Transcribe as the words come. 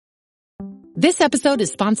This episode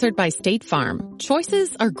is sponsored by State Farm.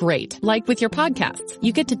 Choices are great. Like with your podcasts,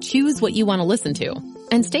 you get to choose what you want to listen to.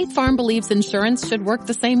 And State Farm believes insurance should work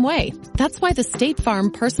the same way. That's why the State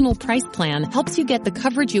Farm Personal Price Plan helps you get the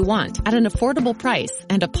coverage you want at an affordable price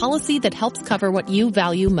and a policy that helps cover what you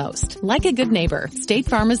value most. Like a good neighbor, State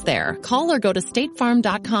Farm is there. Call or go to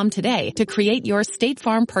statefarm.com today to create your State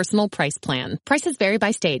Farm Personal Price Plan. Prices vary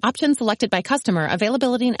by state. Options selected by customer.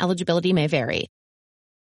 Availability and eligibility may vary.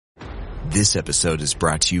 This episode is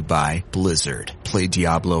brought to you by Blizzard. Play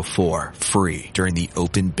Diablo 4 free during the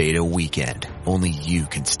open beta weekend. Only you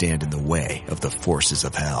can stand in the way of the forces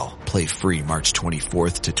of hell. Play free March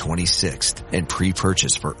 24th to 26th and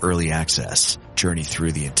pre-purchase for early access. Journey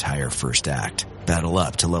through the entire first act. Battle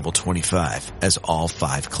up to level 25 as all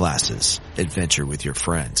 5 classes. Adventure with your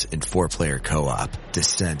friends in 4-player co-op.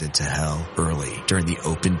 Descend into hell early during the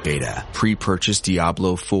open beta. Pre-purchase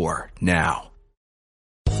Diablo 4 now.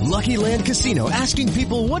 Lucky Land Casino, asking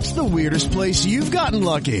people, what's the weirdest place you've gotten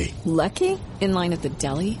lucky? Lucky? In line at the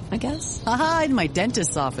deli, I guess? Aha, in my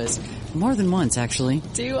dentist's office. More than once, actually.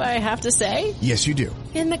 Do I have to say? Yes, you do.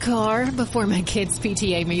 In the car before my kids'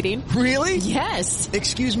 PTA meeting. Really? Yes.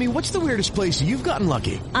 Excuse me, what's the weirdest place you've gotten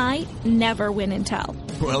lucky? I never win and tell.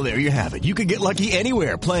 Well, there you have it. You can get lucky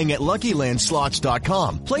anywhere, playing at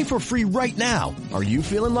LuckyLandSlots.com. Play for free right now. Are you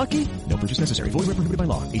feeling lucky? No purchase necessary. Void where prohibited by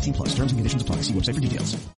law. 18+. Terms and conditions apply. See website for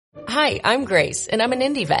details. Hi, I'm Grace, and I'm an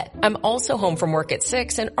indie vet. I'm also home from work at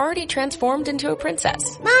 6 and already transformed into a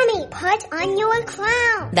princess. Mommy, put on your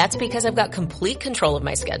crown. That's because I've got complete control of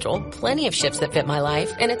my schedule, plenty of shifts that fit my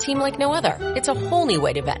life, and a team like no other. It's a whole new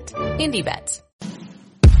way to vet. Indie Vets.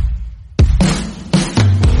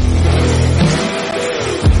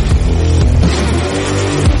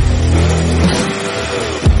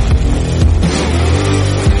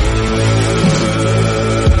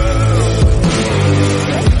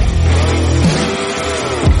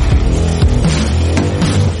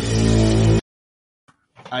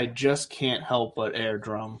 I just can't help but air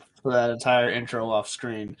drum for that entire intro off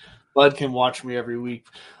screen. Bud can watch me every week,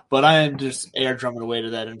 but I am just air drumming away to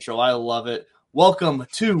that intro. I love it. Welcome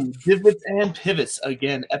to Divots and Pivots,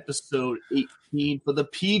 again, episode 18 for the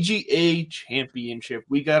PGA Championship.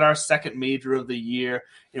 We got our second major of the year,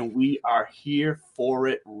 and we are here for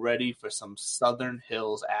it, ready for some Southern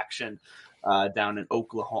Hills action down in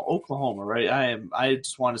Oklahoma, right? I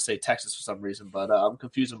just want to say Texas for some reason, but I'm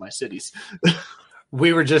confusing my cities.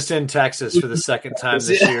 We were just in Texas for the second time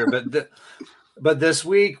this year, but this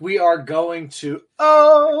week we are going to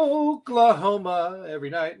Oklahoma every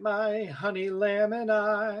night, my honey lamb and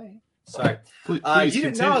I. Sorry. Please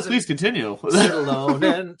continue. Sit alone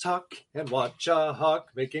and talk and watch a hawk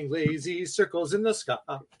making lazy circles in the sky.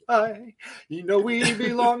 You know we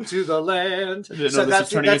belong to the land. I didn't know this was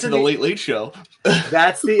turning into the Late Late Show.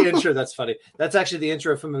 That's the intro. That's funny. That's actually the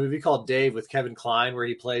intro from a movie called Dave with Kevin Kline, where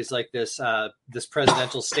he plays like this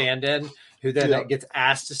presidential stand-in who then gets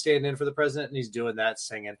asked to stand in for the president, and he's doing that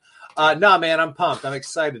singing. No, man, I'm pumped. I'm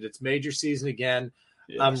excited. It's major season again.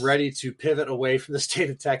 Yes. I'm ready to pivot away from the state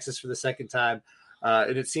of Texas for the second time.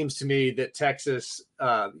 And it seems to me that Texas,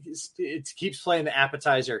 it keeps playing the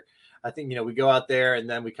appetizer. I think, we go out there and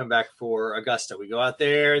then we come back for Augusta. We go out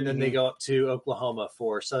there and then they go up to Oklahoma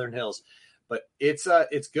for Southern Hills. But it's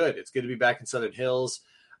good. It's good to be back in Southern Hills.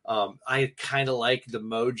 I kind of like the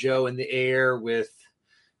mojo in the air with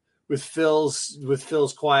Phil's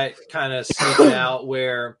quiet kind of sneaking out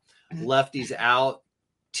where Lefty's out.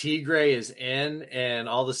 Tigray is in, and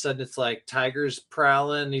all of a sudden it's like Tiger's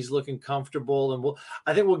prowling. He's looking comfortable, and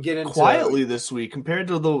I think we'll get into quietly this week compared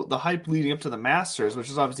to the hype leading up to the Masters, which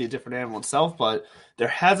is obviously a different animal itself. But there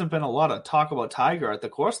hasn't been a lot of talk about Tiger at the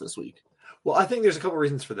course this week. Well, I think there's a couple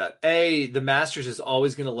reasons for that. A, the Masters is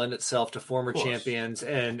always going to lend itself to former champions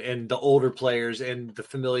and the older players and the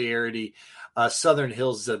familiarity. Southern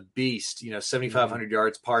Hills is a beast. 7,500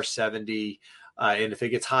 yards, par 70. And if it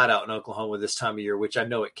gets hot out in Oklahoma this time of year, which I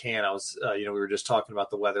know it can, we were just talking about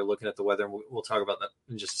the weather, looking at the weather, and we'll talk about that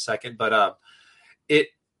in just a second. But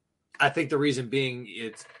I think the reason being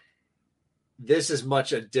this is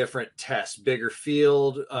much a different test, bigger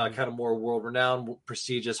field, kind of more world-renowned,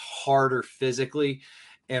 prestigious, harder physically,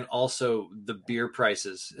 and also the beer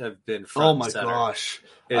prices have been front and center. Gosh,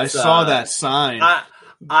 I saw that sign.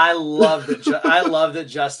 I love that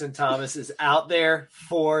Justin Thomas is out there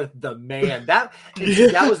for the man. That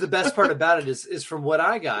was the best part about it is from what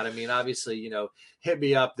I got. I mean, obviously, hit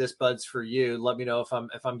me up. This Bud's for you. Let me know if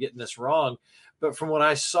I'm getting this wrong. But from what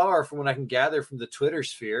I saw, or from what I can gather from the Twitter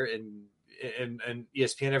sphere and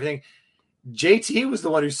ESPN and everything, JT was the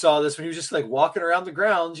one who saw this when he was just like walking around the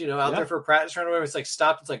grounds, out there for a practice round or whatever. It's like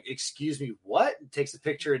stopped. It's like, excuse me, what? And takes a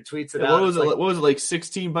picture and tweets it out. What was it, like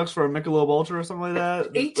 $16 for a Michelob Ultra or something like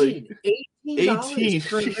that? $18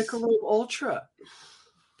 for a Michelob Ultra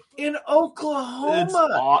in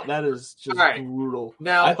Oklahoma. That is just brutal.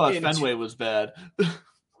 Now, I thought Fenway was bad.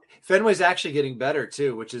 Fenway's actually getting better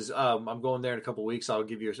too, which is I'm going there in a couple of weeks. I'll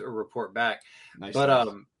give you a report back. Nice.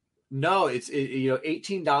 But no, it's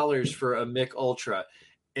 $18 for a Mick Ultra,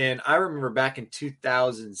 and I remember back in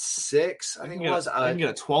 2006, I think it was. I can get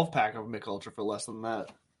a 12-pack of Mick Ultra for less than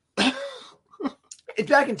that.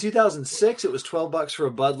 Back in 2006, it was $12 for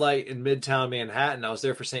a Bud Light in Midtown Manhattan. I was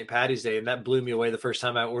there for St. Patty's Day, and that blew me away the first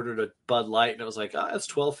time I ordered a Bud Light, and it was like, that's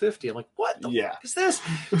 $12.50. I'm like, what the fuck is this?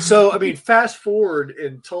 So, I mean, fast forward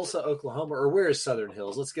in Tulsa, Oklahoma, or where is Southern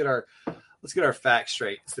Hills? Let's get our facts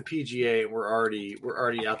straight. It's the PGA, and we're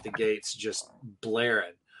already out the gates just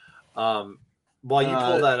blaring. While you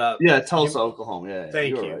pull that up, Tulsa, Oklahoma. Yeah,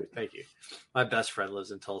 thank you. My best friend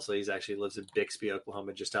lives in Tulsa. He actually lives in Bixby,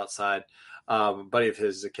 Oklahoma, just outside. A buddy of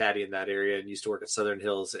his is a caddy in that area and used to work at Southern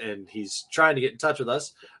Hills, and he's trying to get in touch with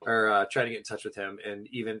us, or trying to get in touch with him. And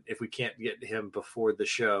even if we can't get him before the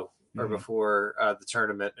show or before the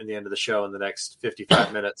tournament and the end of the show in the next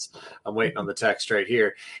 55 minutes, I'm waiting on the text right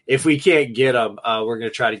here. If we can't get him, we're going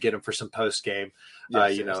to try to get him for some post game.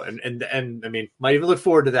 And I mean, might even look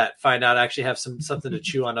forward to that. Find out, actually have something to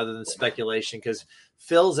chew on other than speculation, because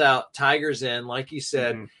Phil's out, Tiger's in, like you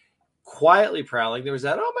said, quietly prowling. There was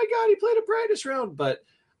that, oh my God, he played a practice round. But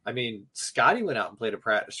I mean, Scotty went out and played a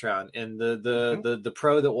practice round, and the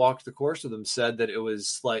pro that walked the course with him said that it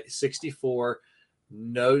was like 64,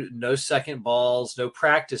 no second balls, no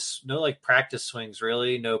practice swings,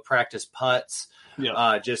 really, no practice putts.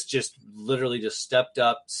 Just literally just stepped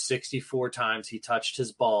up 64 times. He touched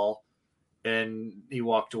his ball and he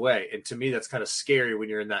walked away. And to me, that's kind of scary when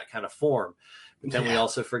you're in that kind of form. But then we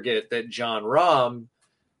also forget that John Rahm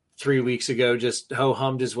 3 weeks ago just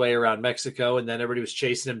ho-hummed his way around Mexico, and then everybody was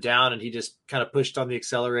chasing him down, and he just kind of pushed on the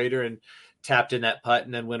accelerator and tapped in that putt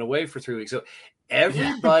and then went away for 3 weeks. So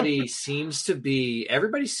everybody seems to be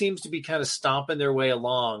kind of stomping their way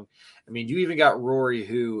along. I mean, you even got Rory,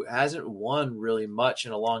 who hasn't won really much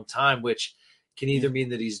in a long time, which can either mean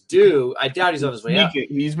that he's due. I doubt he's on his way out.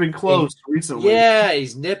 He's been close recently. Yeah,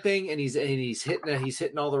 he's nipping, and he's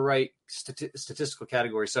hitting all the right statistical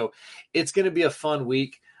categories. So it's going to be a fun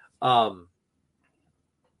week.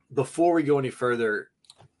 Before we go any further,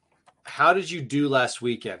 how did you do last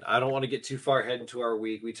weekend? I don't want to get too far ahead into our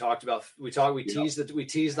week. We teased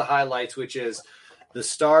the highlights, which is the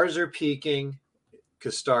stars are peaking,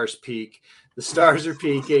 because stars peak. The stars are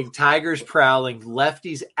peaking. Tiger's prowling.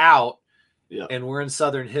 Lefty's out. Yeah. And we're in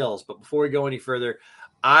Southern Hills. But before we go any further,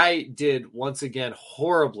 I did once again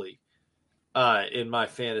horribly in my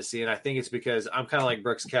fantasy, and I think it's because I'm kind of like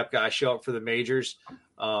Brooks Koepka. I show up for the majors.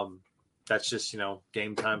 That's just,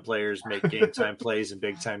 game time players make game time plays in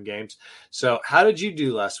big time games. So how did you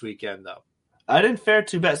do last weekend, though? I didn't fare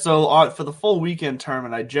too bad. So for the full weekend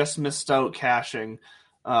tournament, I just missed out cashing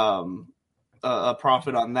a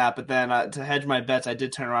profit on that. But then to hedge my bets, I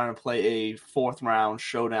did turn around and play a fourth round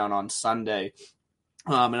showdown on Sunday.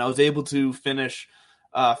 And I was able to finish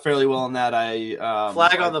fairly well in that.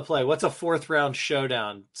 On the play. What's a fourth round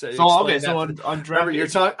showdown? So on remember, you're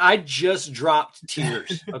talking. I just dropped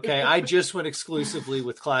tiers. Okay, I just went exclusively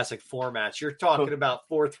with classic formats. You're talking about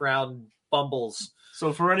fourth round bumbles.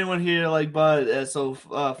 So for anyone here like Bud,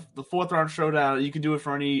 the fourth round showdown, you can do it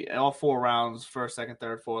for all four rounds, first, second,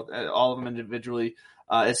 third, fourth, all of them individually.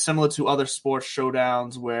 It's similar to other sports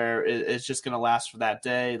showdowns where it's just going to last for that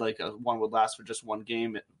day. Like one would last for just one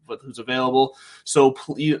game, but who's available. So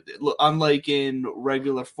unlike in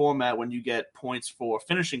regular format, when you get points for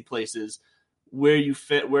finishing places, where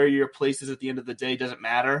your place is at the end of the day doesn't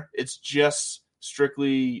matter. It's just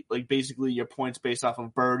strictly like basically your points based off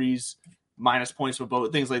of birdies, minus points for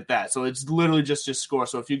both, things like that. So it's literally just your score.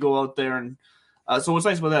 So if you go out there and so what's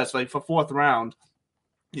nice about that is like for fourth round,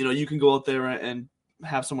 you can go out there and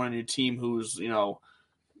have someone on your team who's,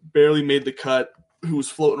 barely made the cut, who's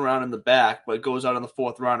floating around in the back, but goes out in the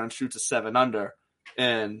fourth round and shoots a 7 under.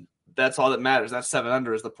 And that's all that matters. That 7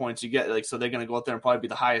 under is the points you get. So they're going to go out there and probably be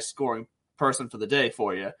the highest scoring person for the day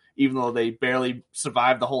for you, even though they barely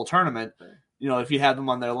survived the whole tournament. If you have them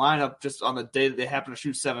on their lineup just on the day that they happen to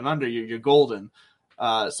shoot 7 under, you're golden.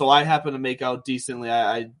 So I happen to make out decently.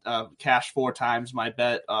 I cashed 4 times my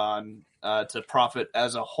bet on to profit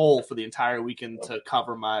as a whole for the entire weekend to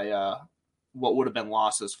cover my what would have been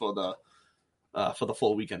losses for the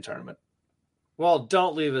full weekend tournament. Well,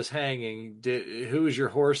 don't leave us hanging. Who was your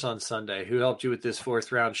horse on Sunday? Who helped you with this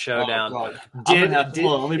 4th round showdown? Oh, God.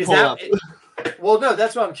 Hold on, let me pull up. Well, no,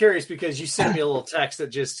 that's why I'm curious, because you sent me a little text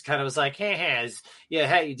that just kind of was like, hey,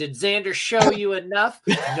 did Xander show you enough?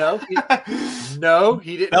 No,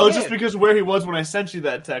 he didn't. That was just because of where he was when I sent you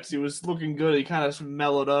that text. He was looking good. He kind of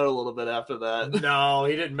mellowed out a little bit after that. No,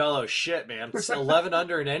 he didn't mellow shit, man. 11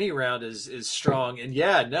 under in any round is strong. And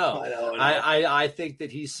yeah, no, I think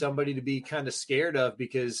that he's somebody to be kind of scared of,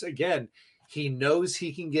 because again, he knows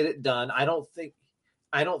he can get it done. I don't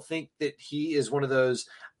think that he is one of those,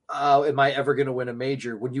 am I ever going to win a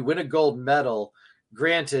major? When you win a gold medal,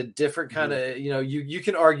 granted, different kind of, you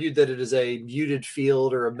can argue that it is a muted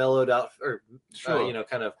field or a mellowed out or,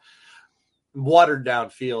 kind of watered down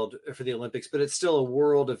field for the Olympics, but it's still a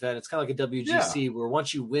world event. It's kind of like a WGC where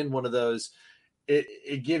once you win one of those,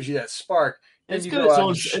 it gives you that spark. It's got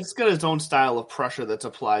its own style of pressure that's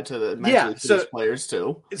applied to these players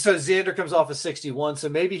too. So Xander comes off of 61, so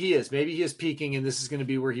maybe he is peaking, and this is going to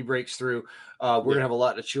be where he breaks through. We're going to have a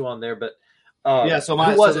lot to chew on there, but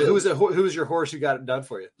who was your horse who got it done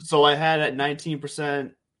for you? So I had at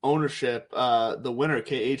 19% ownership the winner,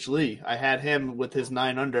 KH Lee. I had him with his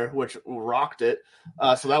 9 under, which rocked it.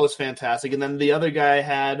 So that was fantastic. And then the other guy I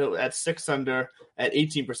had at 6 under at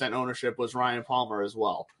 18% ownership was Ryan Palmer as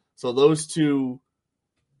well. So those two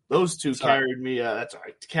carried me. That's all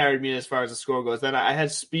right. Carried me as far as the score goes. Then I had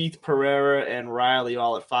Spieth, Pereira, and Riley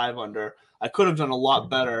all at 5 under. I could have done a lot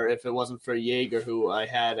better if it wasn't for Jaeger, who I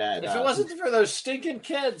had at. If it wasn't for those stinking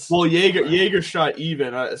kids. Well, Jaeger shot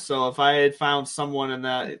even. So if I had found someone in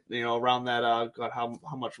that, around that, how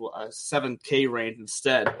much 7K range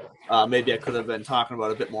instead, maybe I could have been talking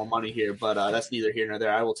about a bit more money here. But that's neither here nor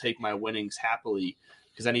there. I will take my winnings happily,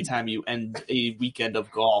 because anytime you end a weekend of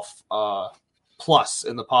golf plus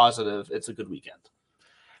in the positive, it's a good weekend.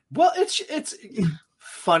 Well, it's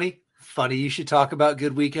funny. You should talk about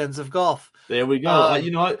good weekends of golf. There we go.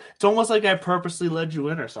 You know what? It's almost like I purposely led you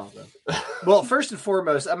in or something. Well, first and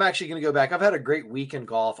foremost, I'm actually going to go back. I've had a great week in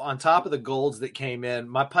golf. On top of the golds that came in,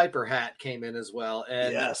 my Piper hat came in as well.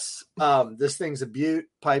 And yes, this thing's a beaut.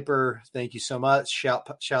 Piper, thank you so much.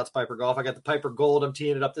 Shouts Piper Golf. I got the Piper Gold. I'm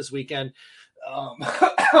teeing it up this weekend.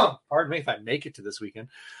 Pardon me if I make it to this weekend.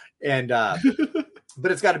 And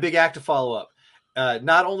but it's got a big act to follow up.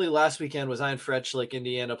 Not only last weekend was I in Fredschlick,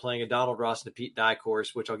 Indiana, playing a Donald Ross and a Pete Dye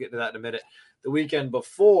course, which I'll get to that in a minute. The weekend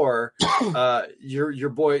before, your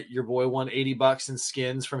boy won $80 in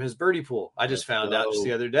skins from his birdie pool. I just found out just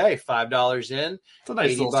the other day, $5 in, it's a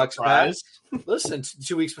nice $80 surprise. back. Listen,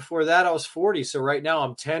 2 weeks before that, I was 40. So right now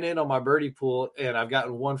I'm 10 in on my birdie pool, and I've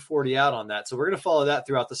gotten 140 out on that. So we're going to follow that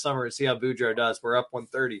throughout the summer and see how Boudreaux does. We're up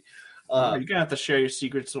 130. You're gonna have to share your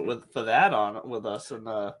secrets for that with us and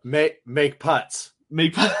make putts.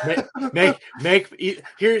 Here's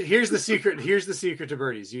the secret. Here's the secret to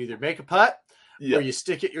birdies. You either make a putt or you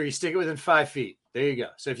stick it within 5 feet. There you go.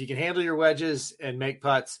 So if you can handle your wedges and make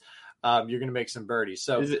putts, you're going to make some birdies.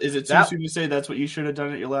 So is it too soon to say that's what you should have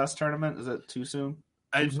done at your last tournament? Is that too soon?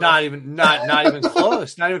 Not even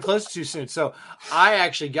close. Not even close to too soon. So I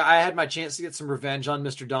had my chance to get some revenge on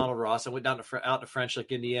Mr. Donald Ross. I went out to French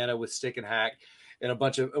Lick, Indiana with Stick and Hack and a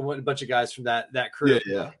bunch of guys from that crew.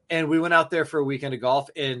 Yeah. And we went out there for a weekend of golf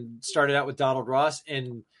and started out with Donald Ross.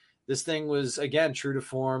 And this thing was, again, true to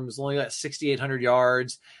form. It was only got 6,800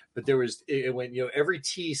 yards, but it went, every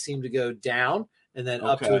tee seemed to go down and then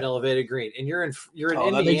up to an elevated green. And you're in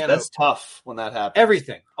Indiana. That's tough when that happens.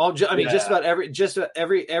 Everything. Just about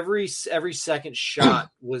every second shot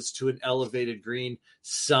was to an elevated green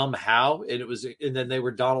somehow. And then they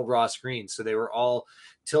were Donald Ross greens. So they were all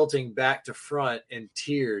tilting back to front and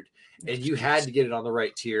tiered, and you had to get it on the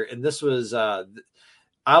right tier. And this was, I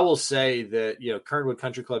will say that, Kernwood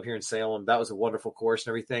Country Club here in Salem, that was a wonderful course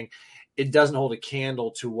and everything. It doesn't hold a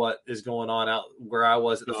candle to what is going on out where I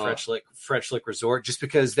was at the French Lick Resort, just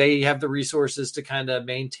because they have the resources to kind of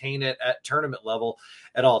maintain it at tournament level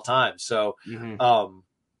at all times. So,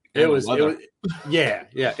 it was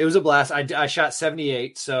a blast. I shot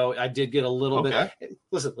 78. So I did get a little bit.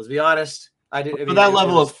 Listen, let's be honest. For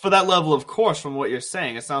that level of course, from what you're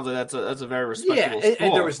saying, it sounds like that's a very respectable score.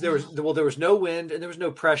 And there was no wind and there was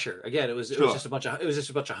no pressure. Again, it was just a bunch of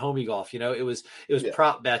homie golf. It was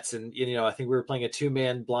prop bets, and I think we were playing a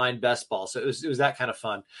 2-man blind best ball, so it was that kind of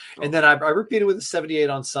fun. And then I repeated with a 78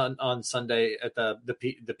 on Sunday at the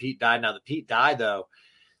Pete Dye. Now the Pete Dye, though,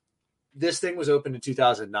 this thing was opened in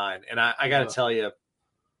 2009, and I got to tell you.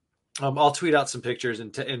 I'll tweet out some pictures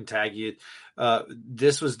and tag you.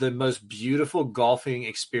 This was the most beautiful golfing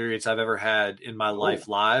experience I've ever had in my life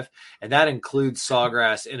live. And that includes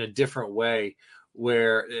Sawgrass in a different way,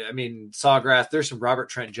 where, I mean, Sawgrass, there's some Robert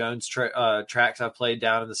Trent Jones tracks I've played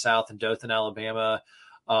down in the South in Dothan, Alabama,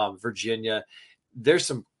 Virginia. There's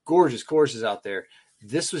some gorgeous courses out there.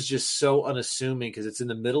 This was just so unassuming because it's in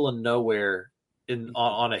the middle of nowhere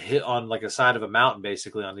on a hit on like a side of a mountain,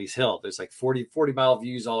 basically on these hills. There's like 40 mile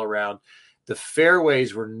views all around. The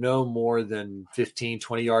fairways were no more than 15,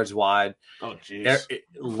 20 yards wide. Oh, geez.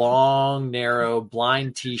 Long, narrow,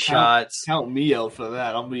 blind tee shots. Count me out for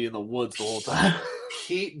that. I'll be in the woods the whole time.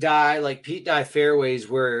 Pete Dye fairways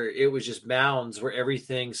where it was just mounds where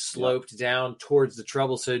everything sloped down towards the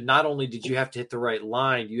trouble. So not only did you have to hit the right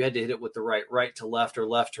line, you had to hit it with the right to left or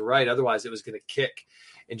left to right. Otherwise, it was going to kick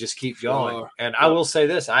and just keep going. And I will say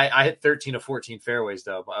this, I hit 13 of 14 fairways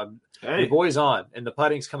though. The boy's on and the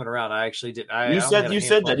putting's coming around. I actually did. You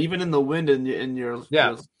said that even in the wind in your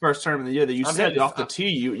first tournament of the year that you said off the tee,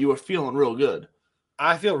 you were feeling real good.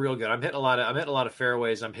 I feel real good. I'm hitting a lot of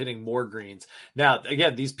fairways. I'm hitting more greens. Now,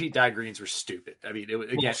 again, these Pete Dye greens were stupid. I mean,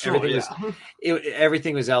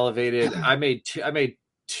 everything was elevated. I made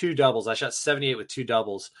two doubles. I shot 78 with two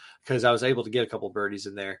doubles because I was able to get a couple birdies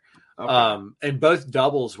in there. Okay. And both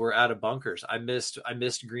doubles were out of bunkers. I missed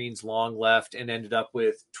greens long left and ended up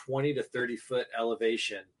with 20 to 30 foot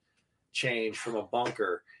elevation change from a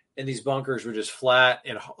bunker. And these bunkers were just flat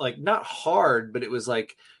and like not hard, but it was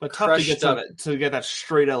like tough to get that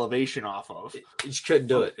straight elevation off of. You just couldn't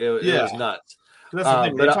do it. It was nuts. That's the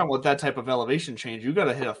thing. When you're talking about that type of elevation change, you got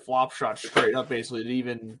to hit a flop shot straight up basically to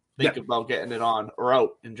even think about getting it on or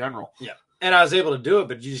out in general. Yeah. And I was able to do it,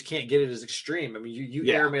 but you just can't get it as extreme. I mean,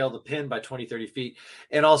 you airmail the pin by 20, 30 feet.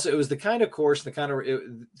 And also it was the kind of course, the kind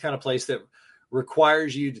of place that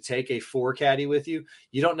requires you to take a 4 caddy with you.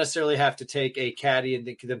 You don't necessarily have to take a caddy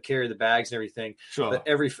and them carry the bags and everything. Sure. But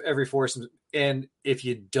every foursome, and if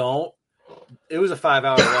you don't, it was a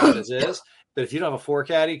 5-hour round as is. But if you don't have a 4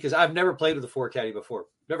 caddy, because I've never played with a 4 caddy before,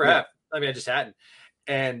 never have. I mean, I just hadn't.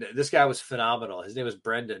 And this guy was phenomenal. His name was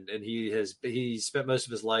Brendan, and he spent most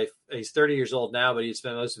of his life. He's 30 years old now, but he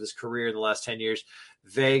spent most of his career in the last 10 years,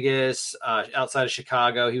 Vegas, outside of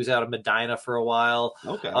Chicago. He was out of Medina for a while.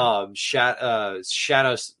 Okay.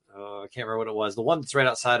 Shadows. I can't remember what it was. The one that's right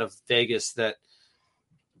outside of Vegas. That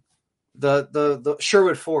the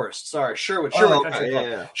Sherwood Forest. Sorry, Sherwood Country Club.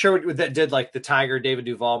 Yeah. Sherwood that did like the Tiger David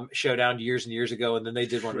Duval showdown years and years ago, and then they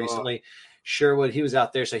did one recently. Sherwood, he was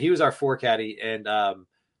out there, so he was our 4 caddy, and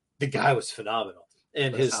the guy was phenomenal.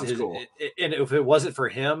 And cool. And if it wasn't for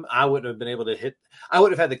him, I wouldn't have been able to hit. I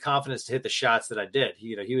would have had the confidence to hit the shots that I did.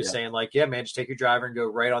 He was saying like, "Yeah, man, just take your driver and go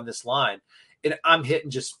right on this line." And I'm hitting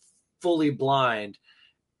just fully blind,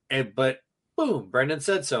 but boom, Brendan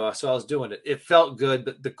said so. So I was doing it. It felt good,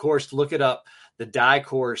 but the course, look it up. The Dye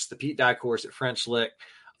course, the Pete Dye course at French Lick.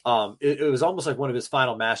 It was almost like one of his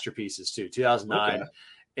final masterpieces too. 2009. Okay.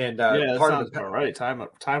 And part of the right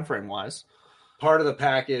time frame wise, part of the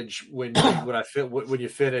package when you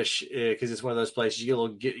finish, because it's one of those places, you get a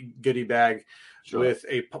little goodie bag with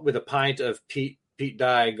a pint of Pete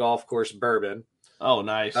Dye golf course bourbon. Oh,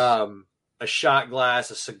 nice. A shot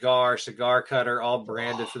glass, a cigar cutter, all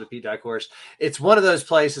branded for the Pete Dye course. It's one of those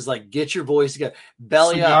places like get your boys together,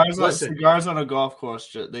 belly up. Cigars on a golf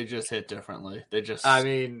course, they just hit differently. They just. I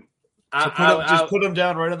mean. Put them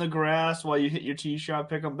down right on the grass while you hit your tee shot,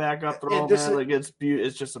 pick them back up, throw them in. Like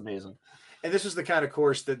it's just amazing. And this was the kind of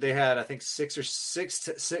course that they had, I think, six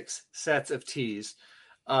sets of tees.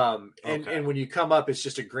 And when you come up, it's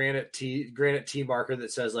just a granite tee marker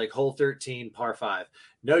that says like hole 13, par 5.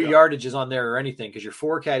 No yardage is on there or anything because your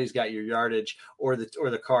 4 caddy's got your yardage or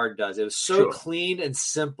the card does. It was so clean and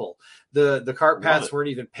simple. The cart paths weren't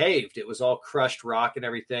even paved. It was all crushed rock and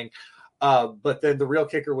everything. But then the real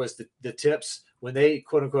kicker was the tips. When they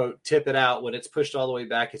quote unquote tip it out, when it's pushed all the way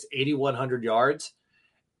back, it's 8,100 yards.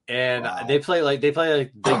 And they play like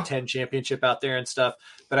Big Ten championship out there and stuff.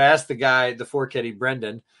 But I asked the guy, the 4 caddy,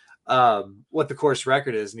 Brendan, what the course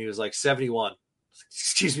record is. And he was like 71.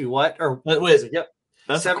 Excuse me, what? Or wait, yep.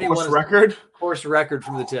 That's 71 course record? Course record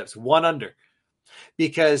from the tips, 1 under.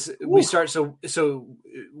 Because we start. So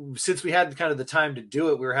since we had kind of the time to do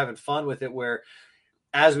it, we were having fun with it where,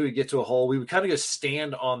 as we would get to a hole, we would kind of go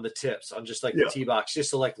stand on the tips on just like the tee box, just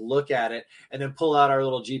to like look at it and then pull out our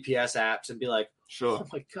little GPS apps and be like, oh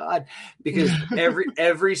my God. Because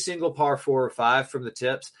every single par 4 or 5 from the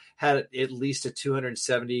tips had at least a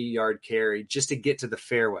 270 yard carry just to get to the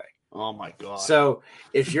fairway. Oh my God. So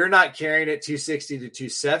if you're not carrying it 260 to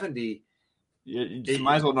 270, you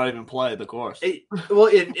might as well not even play the course. And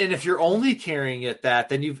if you're only carrying it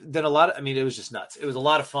then a lot of, I mean, it was just nuts. It was a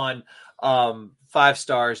lot of fun. 5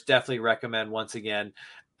 stars, definitely recommend once again.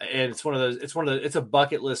 And it's a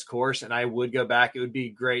bucket list course, and I would go back. It would be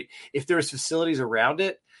great if there was facilities around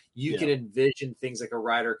it. You can envision things like a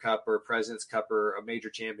Ryder Cup or a President's Cup or a major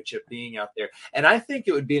championship being out there. And I think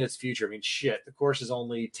it would be in its future. I mean, shit, the course is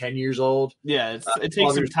only 10 years old. Yeah, it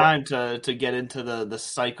takes some time to get into the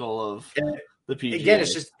cycle of the PGA. Again,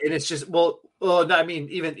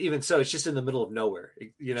 even so, it's just in the middle of nowhere.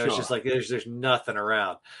 It's just like there's nothing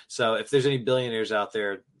around. So if there's any billionaires out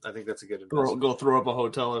there, I think that's a good investment. Go throw up a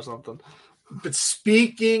hotel or something. But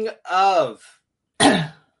speaking of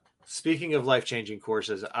life-changing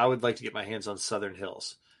courses, I would like to get my hands on Southern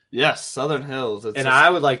Hills. Yes, Southern Hills. I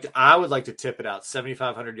would like to tip it out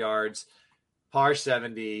 7,500 yards, par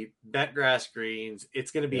 70, bent grass greens. It's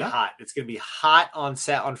going to be hot. It's going to be hot on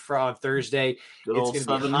Thursday. Good it's old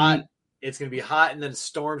going to be hot. It's going to be hot, and then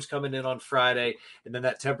storms coming in on Friday, and then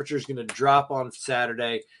that temperature is going to drop on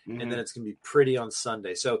Saturday, and then it's going to be pretty on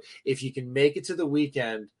Sunday. So if you can make it to the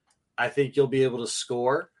weekend, I think you'll be able to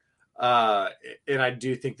score. And I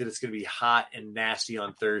do think that it's going to be hot and nasty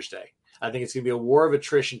on Thursday. I think it's going to be a war of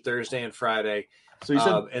attrition Thursday and Friday.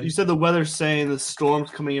 So you said the weather's saying the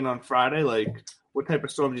storm's coming in on Friday. Like, what type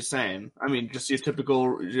of storms are you saying? I mean, just your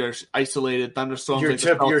typical isolated thunderstorms like the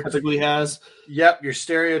South typically has? Yep, your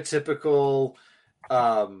stereotypical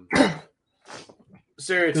kind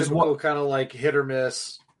of like hit or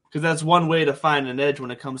miss. Because that's one way to find an edge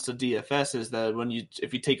when it comes to DFS is that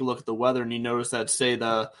if you take a look at the weather and you notice that, say,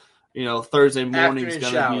 Thursday morning is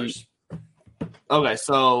going to be okay.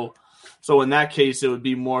 So in that case, it would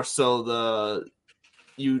be more so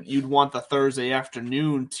you'd want the Thursday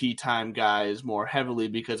afternoon tee time guys more heavily,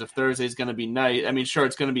 because if Thursday is going to be night, I mean, sure,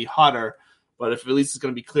 it's going to be hotter, but if at least it's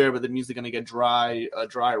going to be clear, but the music's going to get a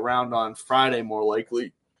dry round on Friday more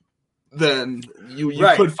likely, then you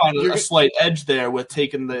could find a slight edge there with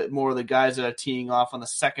taking more of the guys that are teeing off on the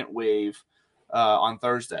second wave on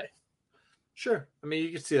Thursday. Sure. I mean,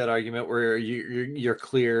 you can see that argument where you're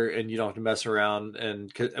clear and you don't have to mess around,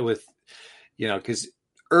 and because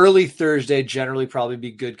early Thursday generally probably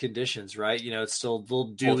be good conditions, right? It's still a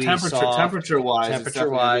little dewy, temperature wise,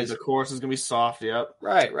 the course is going to be soft. Yep.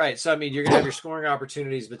 Right. So, I mean, you're going to have your scoring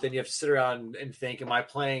opportunities, but then you have to sit around and think, am I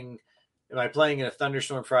playing in a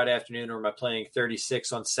thunderstorm Friday afternoon, or am I playing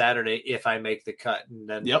 36 on Saturday if I make the cut? And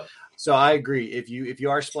then, So I agree. If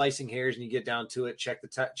you are splicing hairs and you get down to it, check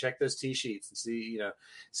those tee sheets and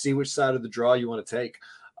see which side of the draw you want to take.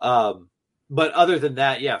 But other than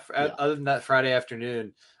that, other than that Friday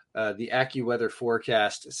afternoon, the AccuWeather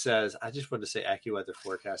forecast says, I just wanted to say AccuWeather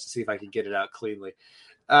forecast to see if I can get it out cleanly.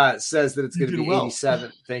 Says that it's going to be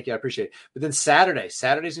 87. Thank you. I appreciate it. But then Saturday's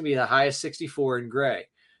going to be the highest 64 in gray.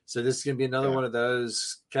 So this is going to be another one of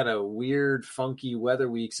those kind of weird, funky weather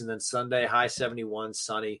weeks. And then Sunday, high 71,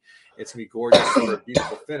 sunny. It's going to be gorgeous for a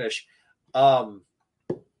beautiful finish.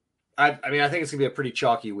 I think it's going to be a pretty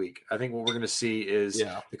chalky week. I think what we're going to see is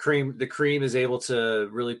the cream is able to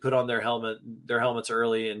really put on their helmets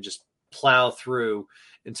early and just plow through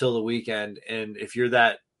until the weekend. And if you're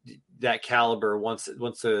that caliber, once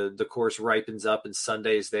the course ripens up and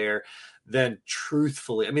Sunday's there, then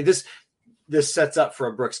truthfully, I mean, this sets up for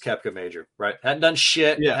a Brooks Koepka major, right? Hadn't done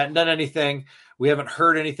shit, hadn't done anything. We haven't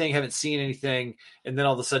heard anything, haven't seen anything. And then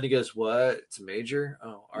all of a sudden he goes, what? It's a major?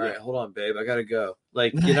 Oh, all right. Hold on, babe. I got to go.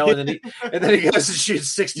 Like, and then he goes and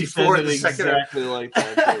shoots 64 in the second. Exactly like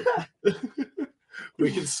that.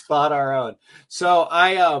 We can spot our own. So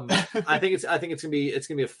I think it's gonna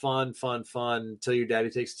be a fun till your daddy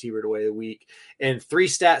takes T-Bird away a week. And 3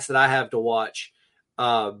 stats that I have to watch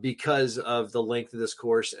because of the length of this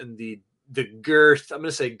course and the girth. I'm going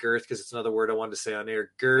to say girth because it's another word I wanted to say on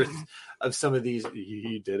air. Girth of some of these.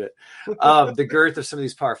 You did it. The girth of some of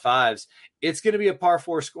these par 5s. It's going to be a par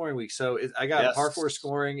 4 scoring week. So I got par 4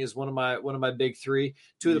 scoring is one of my big 3.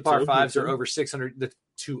 2 of the par 5s are over 600. The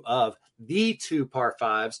 2 par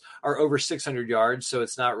 5s are over 600 yards. So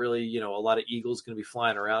it's not really, a lot of eagles going to be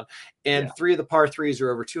flying around. And 3 of the par 3s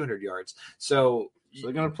are over 200 yards. So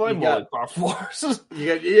they're going to play more like par 4s.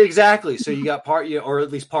 Exactly. So you got or at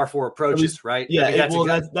least par 4 approaches, right? Yeah.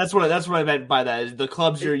 That's what I meant by that. Is the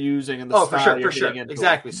clubs you're using and the style for sure.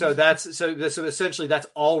 Exactly. So essentially that's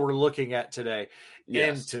all we're looking at today.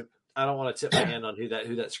 Yes. And I don't want to tip my hand on who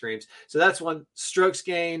that screams. So that's one. Strokes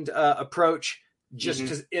gained approach. Just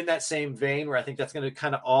because in that same vein, where I think that's going to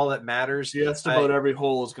kind of all that matters. Just about every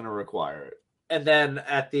hole is going to require it. And then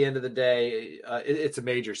at the end of the day, it's a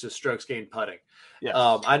major, so strokes gained putting. Yes.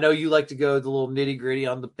 I know you like to go the little nitty gritty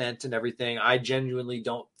on the bent and everything. I genuinely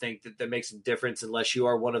don't think that makes a difference unless you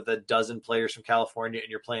are one of the dozen players from California and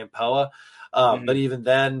you're playing POA. But even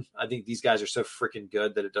then, I think these guys are so freaking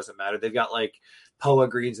good that it doesn't matter. They've got like POA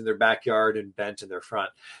greens in their backyard and bent in their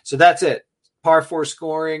front. So that's it. Par 4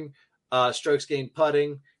 scoring, strokes gained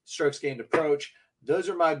putting, strokes gained approach. Those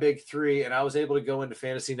are my big three, and I was able to go into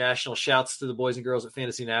Fantasy National. Shouts to the boys and girls at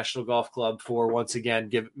Fantasy National Golf Club for once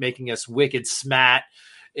again making us wicked smat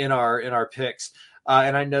in our picks.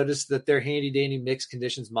 And I noticed that their handy dandy mixed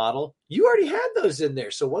conditions model, you already had those in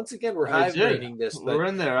there. So once again, we're high grading this. We're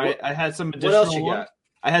in there. I had some additional what else you got?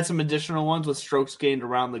 I had some additional ones with strokes gained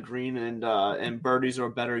around the green and birdies or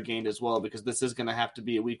better gained as well, because this is going to have to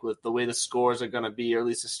be a week with the way the scores are going to be, or at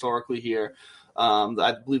least historically here.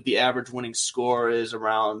 I believe the average winning score is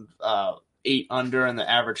around 8 under, and the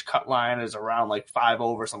average cut line is around like 5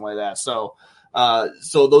 over, something like that. So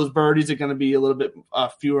those birdies are going to be a little bit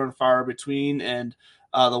fewer and far between. And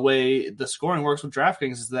the way the scoring works with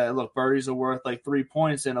DraftKings is that, look, birdies are worth like 3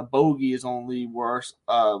 points, and a bogey is only worth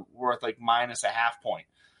like minus a half point.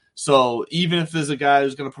 So even if there's a guy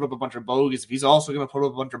who's going to put up a bunch of bogeys, if he's also going to put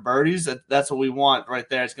up a bunch of birdies, that's what we want right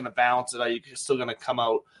there. It's going to balance it out. You're still going to come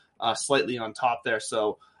out slightly on top there.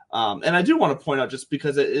 So, and I do want to point out, just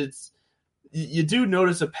because you do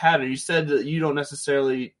notice a pattern. You said that you don't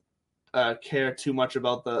necessarily care too much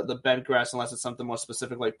about the bent grass unless it's something more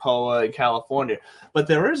specific like POA in California. But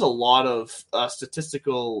there is a lot of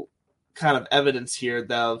statistical kind of evidence here.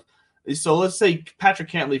 So let's say Patrick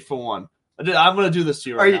Cantlay for one. I'm going to do this to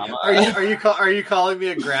you right now. Are you calling me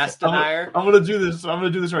a grass denier? I'm going to do this. I'm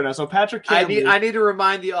going to do this right now. So Patrick Cantlay. I need to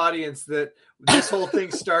remind the audience that this whole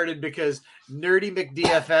thing started because Nerdy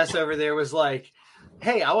McDFS over there was like,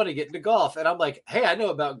 hey, I want to get into golf. And I'm like, hey, I know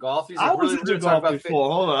about golf. He's like, I wasn't doing golf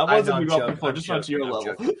before. Hold on. I wasn't doing golf before, just not to your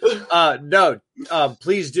level. No,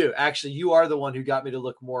 please do. Actually, you are the one who got me to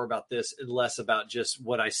look more about this and less about just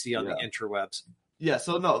what I see on the interwebs. Yeah,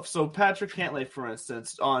 so Patrick Cantlay, for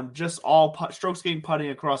instance, on just all strokes gained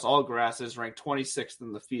putting across all grasses, ranked 26th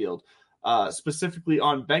in the field. Specifically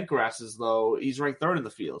on bent grasses, though, he's ranked 3rd in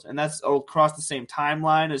the field, and that's across the same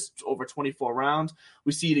timeline as over 24 rounds.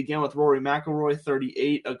 We see it again with Rory McIlroy,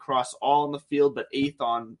 38 across all in the field, but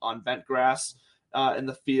 8th on bent grass in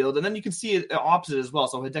the field. And then you can see it opposite as well.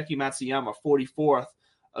 So Hideki Matsuyama, 44th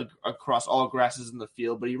across all grasses in the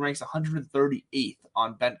field, but he ranks 138th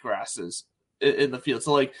on bent grasses in the field.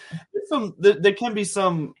 So like there can be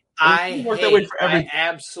some. I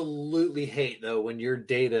absolutely hate though when your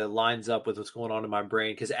data lines up with what's going on in my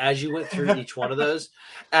brain, because as you went through each one of those,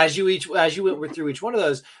 as you went through each one of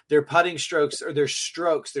those, their putting strokes or their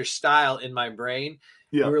strokes, their style in my brain.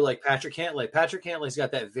 Yeah. We were like Patrick Cantlay. Patrick Cantlay's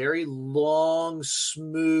got that very long,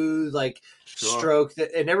 smooth, stroke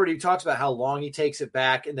that, and everybody talks about how long he takes it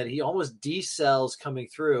back and that he almost decells coming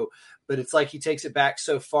through. But it's like he takes it back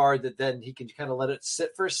so far that then he can kind of let it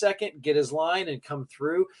sit for a second, get his line, and come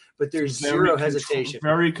through. But there's zero hesitation.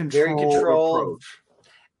 Very controlled approach.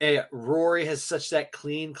 Rory has such that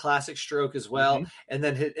clean, classic stroke as well. Mm-hmm.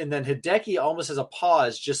 And then Hideki almost has a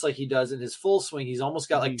pause, just like he does in his full swing. He's almost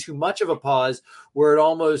got like too much of a pause, where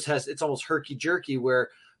it's almost herky jerky, where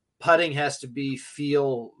putting has to be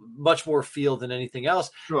much more feel than anything else.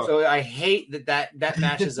 Sure. So I hate that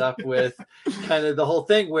matches up with kind of the whole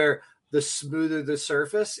thing where the smoother the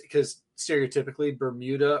surface, because stereotypically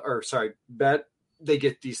bent, they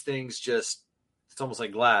get these things it's almost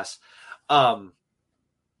like glass.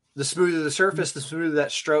 The smoother the surface, the smoother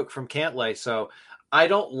that stroke from Cantlay. So I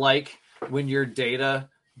don't like when your data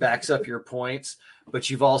backs up your points, but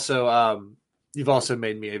you've also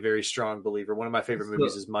made me a very strong believer. One of my favorite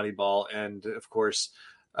movies is Moneyball, and of course,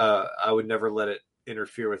 I would never let it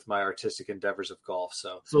interfere with my artistic endeavors of golf.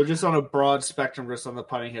 So just on a broad spectrum, just on the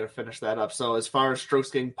putting here to finish that up. So as far as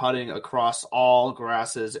strokes gained putting across all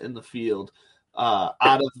grasses in the field, out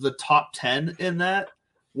of the top 10 in that,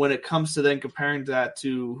 when it comes to then comparing that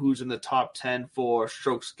to who's in the top 10 for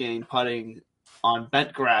strokes gained putting on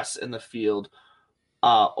bent grass in the field,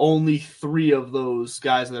 only 3 of those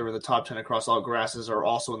guys that are in the top 10 across all grasses are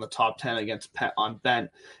also in the top 10 on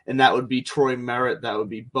bent. And that would be Troy Merritt, that would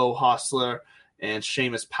be Bo Hostler, and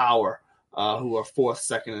Seamus Power, who are 4th,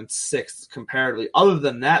 2nd, and 6th comparatively. Other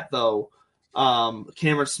than that, though,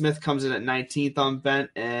 Cameron Smith comes in at 19th on bent,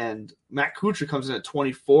 and Matt Kuchar comes in at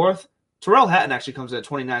 24th. Terrell Hatton actually comes in at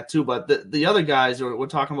 29th too, but the other guys, we're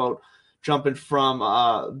talking about jumping from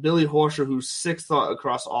Billy Horschel, who's 6th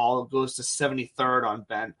across all, goes to 73rd on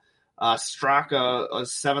bent. Straka,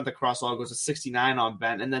 7th across all, goes to 69 on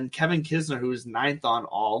bent. And then Kevin Kisner, who is 9th on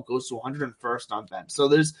all, goes to 101st on bent. So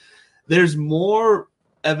there's more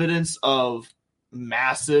evidence of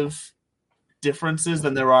massive differences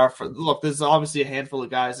than there are there's obviously a handful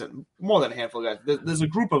of guys, and more than a handful of guys. There's a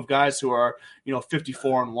group of guys who are,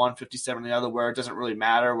 54 and 1, 57 and the other, where it doesn't really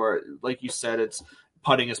matter, where, like you said, it's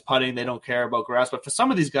putting is putting. They don't care about grass. But for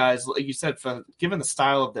some of these guys, like you said, given the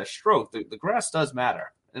style of their stroke, the grass does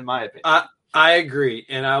matter, in my opinion. I agree.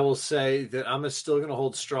 And I will say that I'm still going to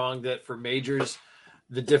hold strong that for majors,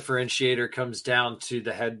 the differentiator comes down to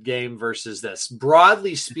the head game versus this.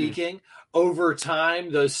 Broadly speaking, over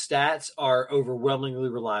time, those stats are overwhelmingly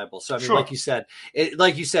reliable. So I mean, Sure. like you said,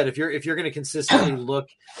 if you're going to consistently look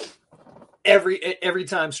every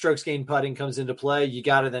time strokes gained putting comes into play, you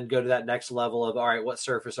got to then go to that next level of, all right, what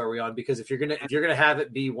surface are we on? Because if you're gonna have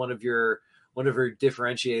it be one of your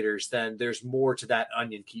differentiators, then there's more to that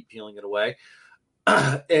onion. Keep peeling it away.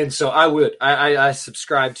 And so I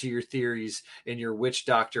subscribe to your theories and your witch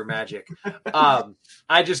doctor magic.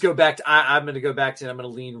 I just go back to, I'm going to go back to, I'm going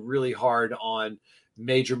to lean really hard on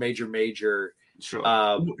major.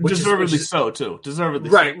 Sure. Deservedly so too. Deservedly.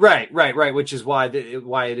 Right. Which is why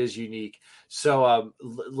it is unique. So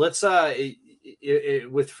let's,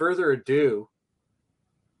 with further ado,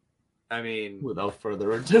 I mean, without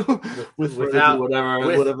further ado,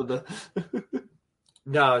 whatever the.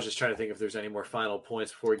 No, I was just trying to think if there's any more final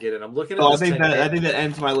points before we get in. I'm looking at. I think that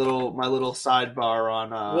ends my little sidebar on.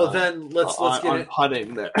 Well, then let's get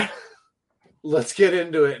putting there. Let's get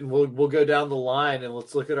into it, and we'll go down the line, and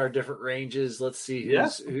let's look at our different ranges. Let's see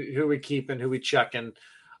who we keep and who we chucking.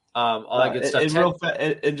 All that good stuff.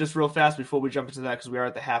 And just real fast before we jump into that, because we are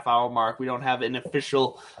at the half-hour mark, we don't have an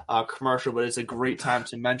official commercial, but it's a great time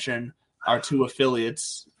to mention our two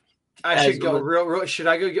affiliates. I should go real. Should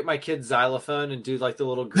I go get my kid's xylophone and do like the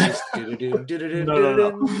little grease?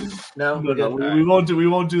 No. We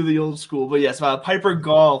won't do the old school. But yes, Piper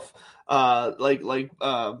Golf, like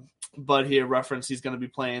Bud here referenced, he's going to be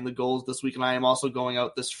playing the Golds this week, and I am also going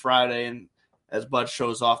out this Friday. And as Bud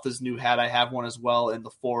shows off this new hat, I have one as well in the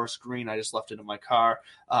forest green. I just left it in my car.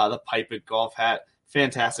 The Piper Golf hat,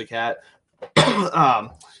 fantastic hat.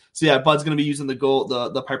 So yeah, Bud's going to be using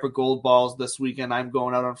the Piper Gold balls this weekend. I'm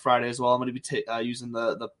going out on Friday as well. I'm going to be using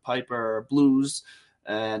the Piper Blues,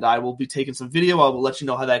 and I will be taking some video. I will let you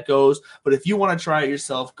know how that goes. But if you want to try it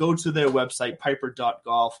yourself, go to their website,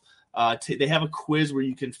 piper.golf. They have a quiz where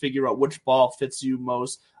you can figure out which ball fits you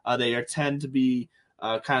most. They tend to be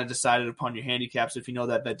kind of decided upon your handicaps. If you know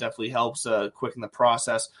that definitely helps quicken the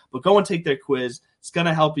process. But go and take their quiz. It's going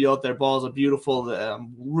to help you out. Their balls are beautiful.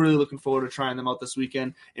 I'm really looking forward to trying them out this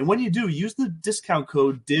weekend. And when you do, use the discount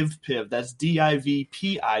code DIVPIV. That's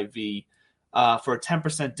DIVPIV for a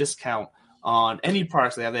 10% discount on any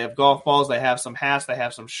products they have. They have golf balls. They have some hats. They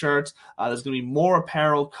have some shirts. There's going to be more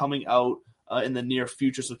apparel coming out in the near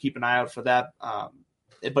future, so keep an eye out for that.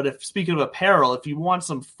 But speaking of apparel, if you want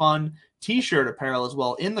some fun T-shirt apparel as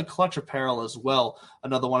well, In the Clutch apparel as well,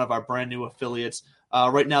 another one of our brand new affiliates.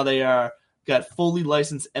 Right now they are got fully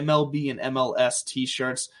licensed MLB and MLS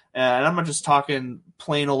T-shirts, and I'm not just talking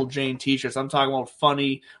plain old Jane T-shirts. I'm talking about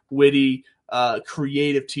funny, witty,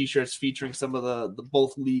 creative T-shirts featuring some of the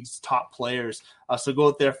both leagues' top players. So go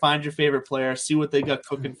out there, find your favorite player, see what they got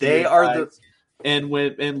cooking. They are and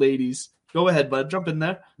ladies. Go ahead, bud. Jump in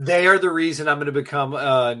there. They are the reason I'm going to become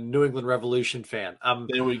a New England Revolution fan.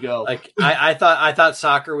 There we go. Like I thought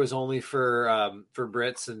soccer was only for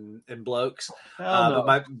Brits and blokes.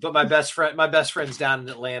 But my best friend's down in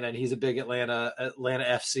Atlanta, and he's a big Atlanta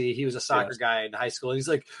FC. He was a soccer guy in high school, and he's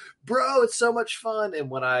like, "Bro, it's so much fun." And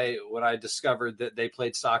when I discovered that they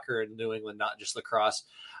played soccer in New England, not just lacrosse,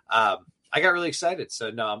 I got really excited. So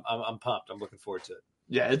no, I'm pumped. I'm looking forward to it.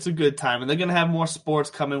 Yeah, it's a good time. And they're going to have more sports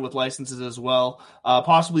coming with licenses as well,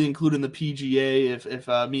 possibly including the PGA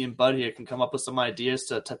if me and Bud here can come up with some ideas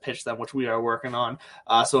to pitch them, which we are working on.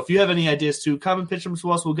 So if you have any ideas too, come and pitch them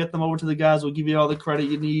to us. We'll get them over to the guys. We'll give you all the credit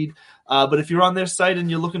you need. But if you're on their site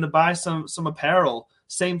and you're looking to buy some apparel,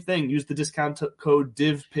 same thing. Use the discount code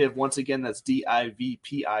DIVPIV. Once again, that's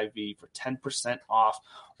DIVPIV for 10% off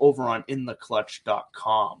over on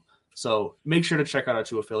intheclutch.com. So make sure to check out our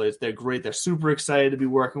two affiliates. They're great. They're super excited to be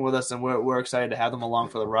working with us, and we're excited to have them along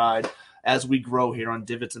for the ride as we grow here on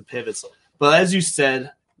Divots and Pivots. But as you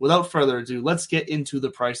said, without further ado, let's get into the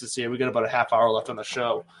prices here. We got about a half hour left on the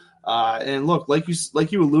show. And look, like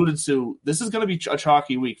you alluded to, this is going to be a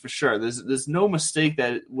chalky week for sure. There's no mistake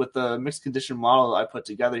that with the mixed condition model I put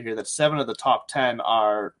together here, that 7 of the top 10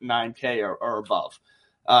 are 9K or above,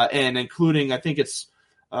 and including I think it's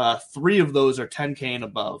 3 of those are 10K and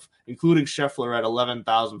above, including Scheffler at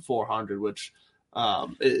 11,400, which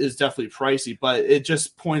is definitely pricey. But it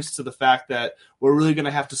just points to the fact that we're really going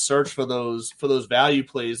to have to search for those value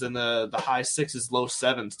plays in the high 6s, low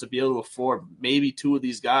 7s to be able to afford maybe 2 of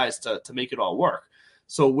these guys to make it all work.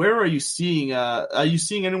 So where are you seeing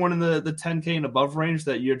anyone in the 10K and above range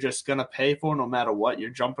that you're just going to pay for no matter what? You're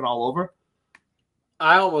jumping all over?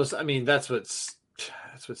 That's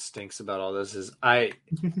what stinks about all this is I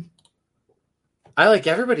like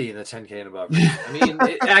everybody in the 10K and above.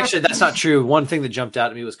 Actually, that's not true. One thing that jumped out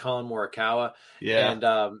at me was Colin Morikawa. Yeah.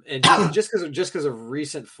 And just because of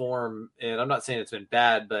recent form, and I'm not saying it's been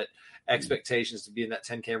bad, but expectations to be in that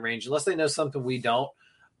 10K range, unless they know something we don't.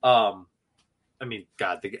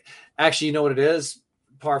 Actually, you know what it is?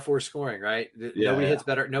 Par 4 scoring, right? Nobody hits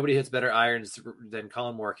better irons than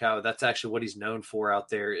Colin Morikawa. That's actually what he's known for out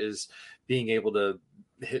there, is being able to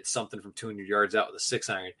hit something from 200 yards out with a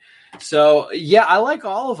 6-iron. So yeah, I like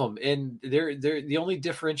all of them. And they're the only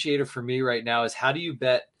differentiator for me right now is how do you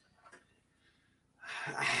bet?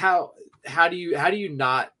 How do you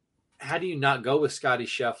not go with Scotty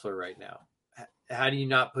Scheffler right now? How do you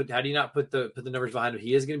not put the numbers behind him?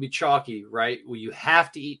 He is going to be chalky, right? Well, you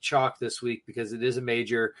have to eat chalk this week because it is a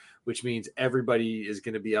major, which means everybody is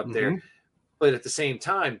going to be up there. But at the same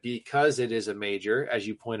time, because it is a major, as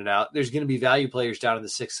you pointed out, there's going to be value players down in the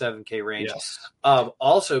 6-7K range. Yes.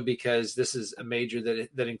 Also, because this is a major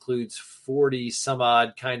that includes 40 some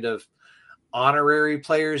odd kind of honorary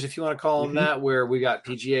players, if you want to call them that, where we got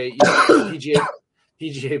PGA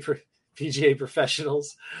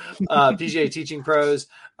professionals, PGA teaching pros,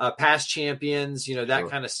 past champions, that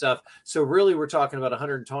kind of stuff. So really we're talking about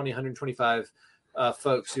 120, 125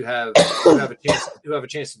 folks who have a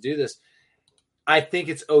chance to do this. I think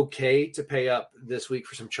it's okay to pay up this week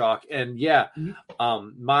for some chalk. And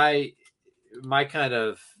my kind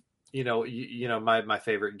of, my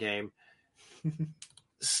favorite game,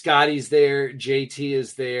 Scotty's there, JT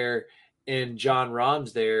is there, and John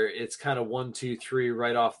Rahm's there. It's kind of 1, 2, 3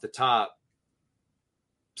 right off the top.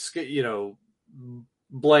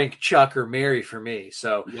 Blank, Chuck, or Mary for me.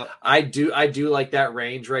 So I do like that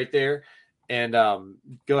range right there. And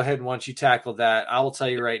go ahead and once you tackle that, I will tell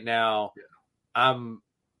you right now, out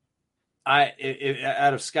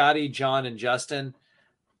of Scotty, John, and Justin,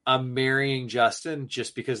 I'm marrying Justin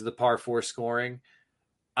just because of the par 4 scoring.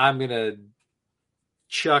 I'm gonna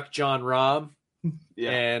chuck John Rahm.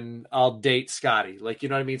 And I'll date Scotty. Like, you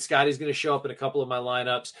know what I mean? Scotty's going to show up in a couple of my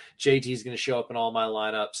lineups. JT's going to show up in all my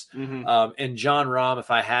lineups. And John Rahm, if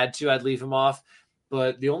I had to, I'd leave him off.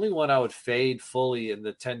 But the only one I would fade fully in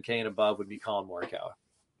the 10K and above would be Colin Morikawa.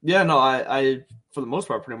 Yeah, no, I for the most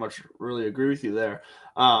part pretty much really agree with you there.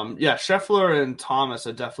 Scheffler and Thomas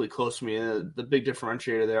are definitely close to me. The big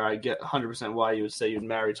differentiator there, I get 100% why you would say you'd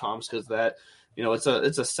marry Thomas, because that, it's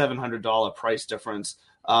a $700 price difference.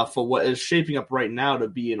 For what is shaping up right now to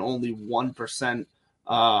be an only 1%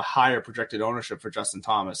 higher projected ownership for Justin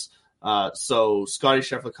Thomas. So Scotty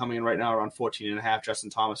Scheffler coming in right now around 14.5, Justin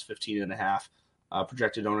Thomas 15.5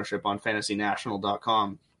 projected ownership on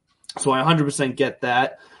fantasynational.com. So I 100% get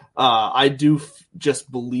that. I do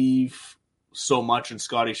just believe so much in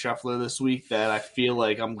Scotty Scheffler this week that I feel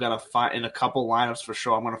like I'm going to find in a couple lineups for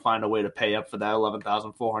sure. I'm going to find a way to pay up for that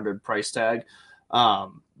 11,400 price tag.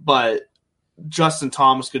 But Justin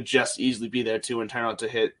Thomas could just easily be there too and turn out to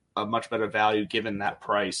hit a much better value given that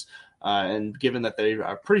price, and given that they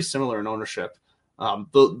are pretty similar in ownership.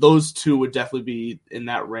 Those two would definitely be in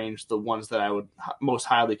that range, the ones that I would most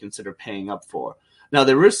highly consider paying up for. Now,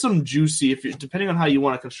 there is some juicy, depending on how you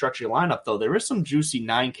want to construct your lineup, though, there is some juicy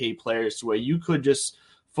 9K players to where you could just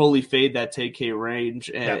fully fade that 10K range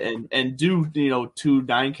and do 2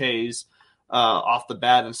 9Ks off the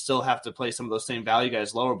bat and still have to play some of those same value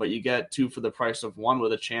guys lower, but you get 2 for the price of 1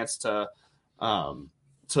 with a chance that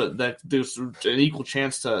there's an equal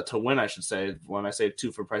chance to win, I should say, when I say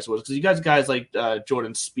 2 for price of 1, because you guys like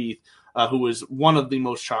Jordan Spieth, who was one of the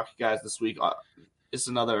most chalky guys this week. It's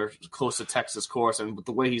another close to Texas course, and with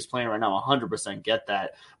the way he's playing right now, 100% get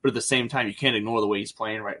that. But at the same time, you can't ignore the way he's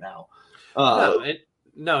playing right now.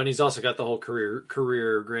 No, and he's also got the whole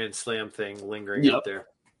career Grand Slam thing lingering out there.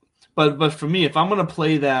 But for me, if I'm going to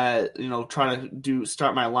play that, try to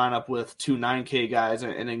start my lineup with 2 9K guys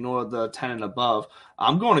and ignore the 10 and above,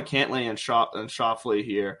 I'm going to Cantlay and Schauffele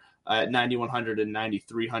here at 9,100 and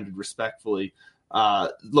 9,300 respectfully.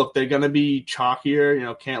 Look, they're going to be chalkier.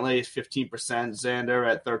 Cantlay is 15%, Xander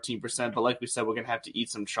at 13%. But like we said, we're going to have to eat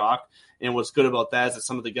some chalk. And what's good about that is that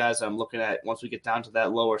some of the guys that I'm looking at, once we get down to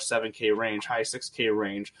that lower 7K range, high 6K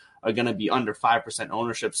range, are going to be under 5%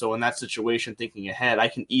 ownership. So in that situation, thinking ahead, I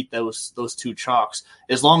can eat those two chalks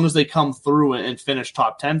as long as they come through and finish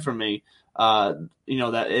top 10 for me.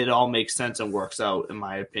 That it all makes sense and works out, in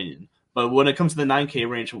my opinion. But when it comes to the 9K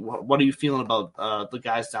range, what are you feeling about the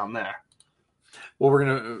guys down there? Well,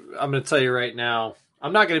 I'm going to tell you right now,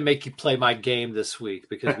 I'm not going to make you play my game this week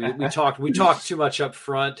because we talked too much up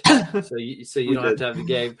front, so you don't have to have the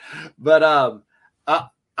game. But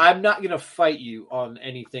I'm not going to fight you on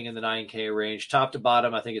anything in the 9K range, top to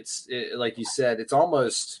bottom. I think like you said, it's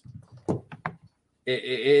almost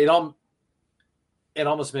it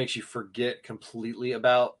almost makes you forget completely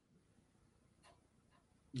about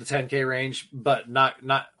the 10K range, but not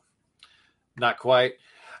quite.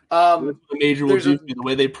 The major will do the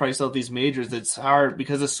way they price out these majors. It's hard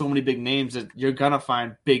because there's so many big names that you're gonna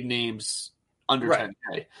find big names under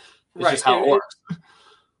 10K. It's just how it works.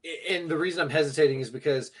 And the reason I'm hesitating is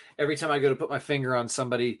because every time I go to put my finger on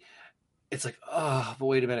somebody, it's like, oh, but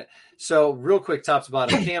wait a minute. So real quick, top to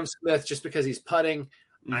bottom, Cam Smith, just because he's putting.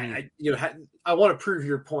 I want to prove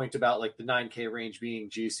your point about like the 9K range being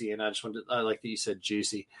juicy, and I like that you said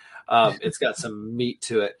juicy. It's got some meat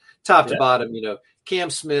to it. Top to bottom,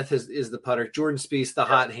 Cam Smith is the putter. Jordan Spieth, the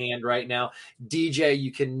hot hand right now. DJ,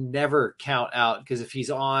 you can never count out because if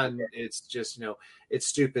he's on, it's just it's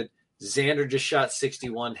stupid. Xander just shot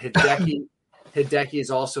 61. Hideki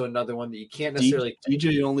is also another one that you can't necessarily.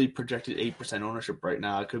 DJ only projected 8% ownership right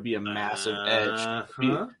now. It could be a massive edge.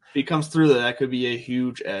 If he comes through that could be a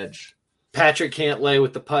huge edge. Patrick Cantlay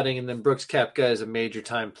with the putting, and then Brooks Koepka is a major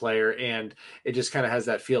time player, and it just kind of has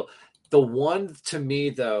that feel. The one to me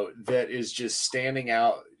though that is just standing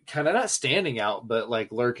out, kind of not standing out, but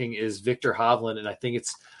like lurking, is Victor Hovland, and I think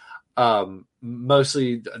it's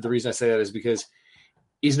mostly the reason I say that is because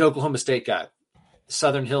he's an Oklahoma State guy.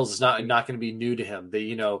 Southern Hills is not going to be new to him.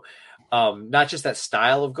 Not just that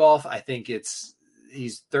style of golf. I think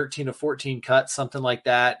he's 13 to 14 cuts, something like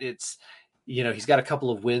that. It's, he's got a couple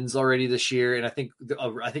of wins already this year. And I think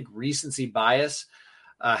recency bias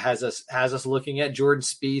has us looking at Jordan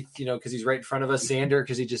Spieth, cause he's right in front of us, Xander,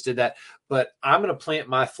 cause he just did that. But I'm going to plant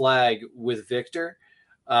my flag with Victor.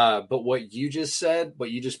 But what you just said, what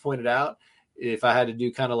you just pointed out, if I had to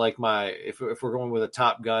do kind of like if we're going with a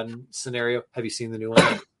Top Gun scenario, have you seen the new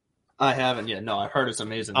one? I haven't yet. No, I've heard it's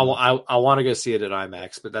amazing. I want to go see it at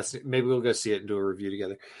IMAX, but maybe we'll go see it and do a review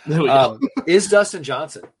together. There we go. Is Dustin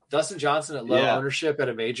Johnson at low ownership at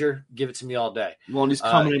a major? Give it to me all day. Well, and he's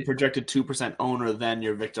coming in projected 2% owner than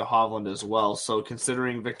your Victor Hovland as well. So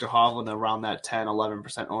considering Victor Hovland around that 10,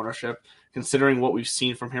 11% ownership, considering what we've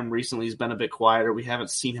seen from him recently, he's been a bit quieter. We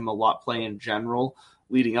haven't seen him a lot play in general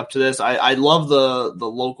leading up to this. I love the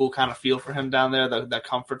local kind of feel for him down there, that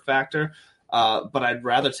comfort factor. But I'd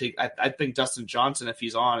rather I think Dustin Johnson, if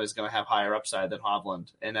he's on, is going to have higher upside than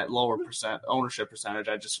Hovland. And at lower ownership percentage,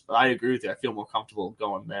 I agree with you. I feel more comfortable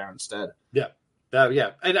going there instead. Yeah.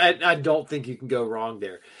 And I don't think you can go wrong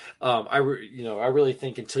there. I really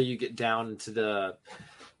think until you get down into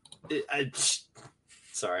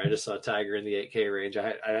sorry, I just saw Tiger in the 8K range.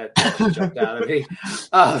 I had to jump out of me.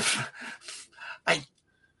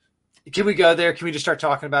 Can we go there? Can we just start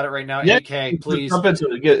talking about it right now? Yeah, 8K, please. Jump into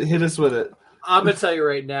it. Hit us with it. I'm going to tell you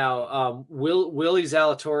right now, Willie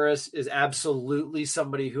Zalatoris is absolutely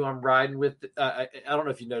somebody who I'm riding with. I don't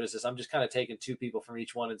know if you noticed this. I'm just kind of taking two people from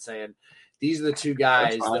each one and saying, these are the two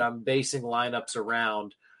guys that I'm basing lineups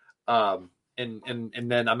around. And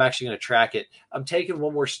then I'm actually going to track it. I'm taking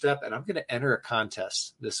one more step, and I'm going to enter a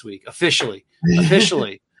contest this week. Officially.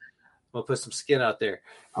 We'll put some skin out there.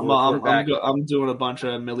 I'm doing a bunch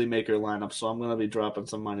of Millie Maker lineups, so I'm going to be dropping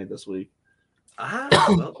some money this week.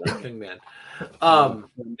 Well done, man. Will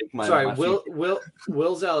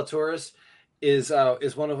Zalatoris is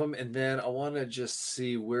one of them, and then I want to just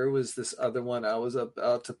see where was this other one I was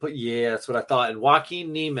about to put. Yeah, that's what I thought. And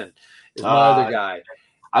Joaquin Neiman is my other guy.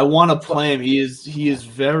 I want to play him. He is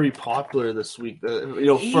very popular this week.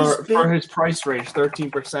 For his price range,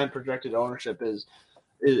 13% projected ownership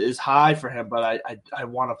is high for him, but I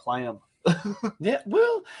want to play him. Yeah,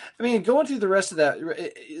 well, I mean, going through the rest of that,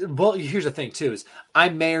 well, here's the thing too: is I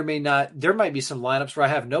may or may not. There might be some lineups where I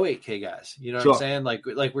have no 8K guys. You know what I'm saying? Like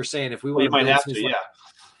we're saying, if we want, you might have to. Yeah,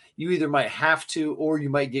 you either might have to, or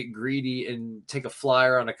you might get greedy and take a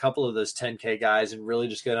flyer on a couple of those 10K guys and really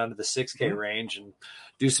just go down to the 6K range and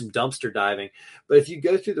do some dumpster diving. But if you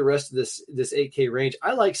go through the rest of this 8K range,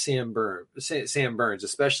 I like Sam Burns,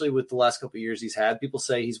 especially with the last couple of years he's had. People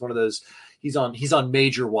say he's one of those. He's on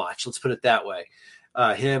major watch. Let's put it that way.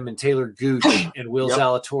 Him and Taylor Gooch and Will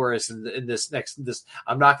Zalatoris and this.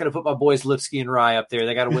 I'm not going to put my boys Lipsky and Rye up there.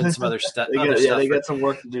 They got to win some other stuff. They got some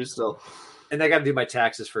work to do still. And they got to do my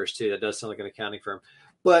taxes first too. That does sound like an accounting firm.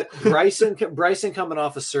 But Bryson coming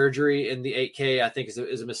off of surgery in the 8K, I think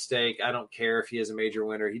is a mistake. I don't care if he is a major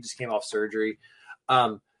winner. He just came off surgery.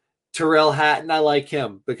 Tyrrell Hatton, I like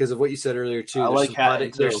him because of what you said earlier too.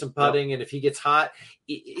 There's some putting, and if he gets hot,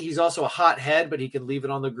 he's also a hot head, but he can leave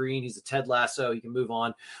it on the green. He's a Ted Lasso. He can move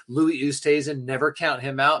on. Louis Oosthuizen, never count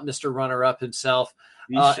him out. Mr. Runner-up himself.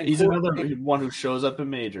 He's another one who shows up in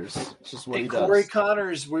majors. It's just what he does. Corey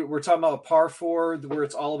Connors, we're talking about a par 4 where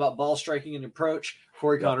it's all about ball striking and approach.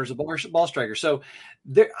 Corey Connors, a ball striker. So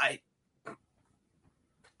there,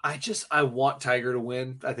 I want Tiger to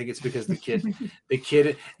win. I think it's because the kid,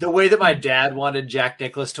 the way that my dad wanted Jack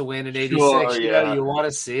Nicklaus to win in '86. Sure, yeah. You want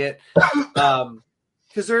to see it.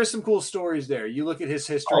 Because there are some cool stories there. You look at his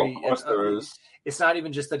history. Of course there is. It's not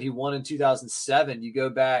even just that he won in 2007. You go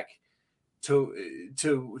back to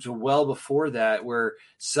well before that, where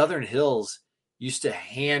Southern Hills used to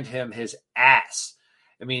hand him his ass.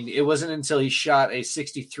 I mean, it wasn't until he shot a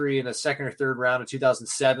 63 in the second or third round of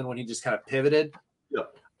 2007 when he just kind of pivoted.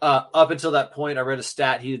 Yep. Up until that point, I read a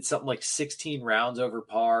stat. He did something like 16 rounds over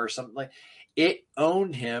par or something like it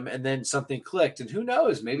owned him. And then something clicked. And who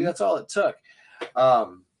knows? Maybe that's all it took.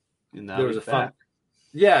 There was a fun.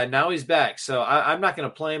 Yeah, now he's back. So I'm not going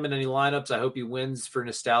to play him in any lineups. I hope he wins for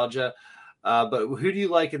nostalgia. But who do you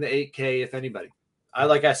like in the 8K, if anybody?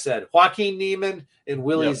 Like I said, Joaquin Niemann and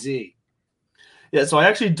Willie Z. Yeah, so I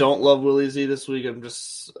actually don't love Willie Z this week. I'm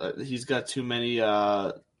just he's got too many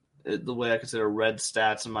the way I consider red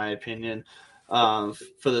stats in my opinion for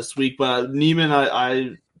this week. But Niemann,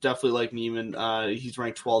 I definitely like Niemann. He's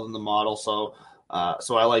ranked 12th in the model, so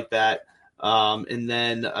I like that. And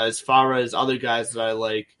then as far as other guys that I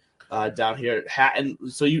like down here, Hatton.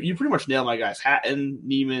 So you pretty much nailed my guys. Hatton,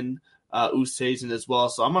 Niemann, Oosthuizen as well.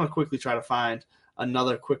 So I'm going to quickly try to find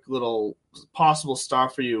another quick little possible star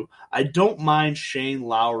for you. I don't mind Shane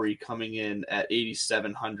Lowry coming in at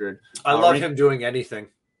 8,700. I love him doing anything.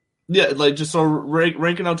 Yeah, like just so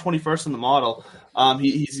ranking out 21st in the model.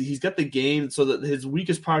 He's got the game, so that his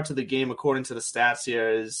weakest part to the game, according to the stats here,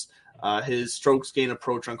 is his strokes gain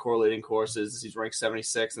approach on correlating courses. He's ranked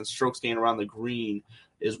 76, and strokes gain around the green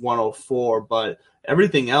is 104. But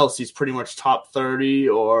everything else, he's pretty much top 30,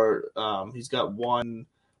 or he's got one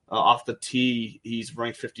off the tee. He's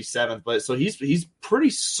ranked 57th, but so he's pretty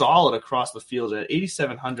solid across the field at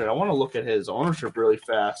 8,700. I want to look at his ownership really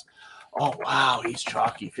fast. Oh, wow, he's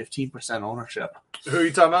chalky, 15% ownership. Who are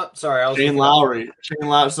you talking about? Sorry, Shane Lowry.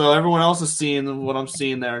 So everyone else is seeing what I'm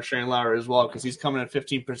seeing there in Shane Lowry as well, because he's coming at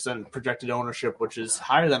 15% projected ownership, which is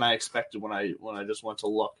higher than I expected when I just went to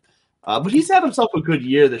look. But he's had himself a good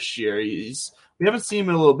year this year. We haven't seen him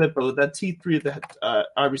in a little bit, but with that T3 at the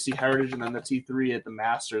RBC Heritage and then the T3 at the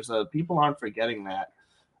Masters, people aren't forgetting that.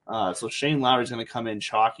 So Shane Lowry's going to come in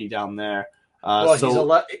chalky down there. He's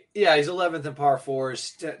 11th in par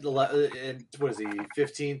 4s. And what is he?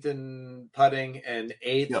 15th in putting and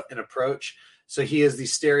 8th in approach. So he is the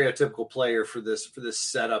stereotypical player for this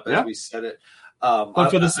setup, as we said it.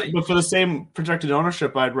 But for the same projected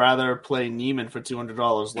ownership, I'd rather play Niemann for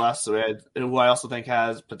 $200 less, who I also think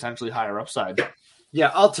has potentially higher upside.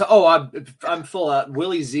 Yeah, I'm full out.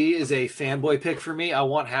 Willie Z is a fanboy pick for me. I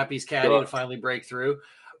want Happy's caddy to finally break through.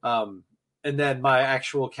 And then my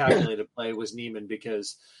actual calculated play was Niemann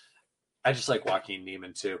because I just like Joaquin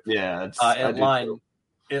Niemann too. Yeah,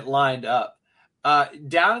 it lined up.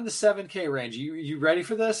 Down in the 7K range. You ready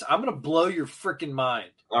for this? I'm gonna blow your freaking mind.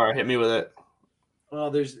 All right, hit me with it. Well,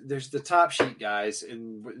 there's the top sheet guys,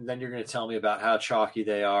 and then you're gonna tell me about how chalky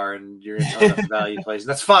they are, and you're gonna tell me about the value plays.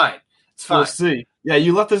 That's fine. It's fine. We'll see. Yeah,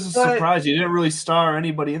 you left this as a surprise. You didn't really star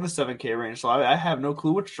anybody in the 7K range, so I have no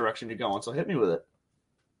clue which direction you're going. So hit me with it.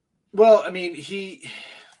 Well, I mean,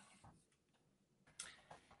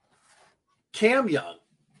 Cam Young,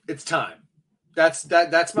 it's time. That's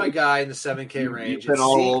my guy in the 7K range. You've been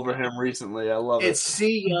all over him recently. I love it. It's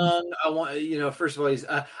C Young. I want, first of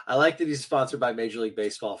all, I like that he's sponsored by Major League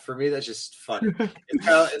Baseball. For me, that's just funny. It's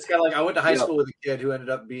kind of like I went to high school with a kid who ended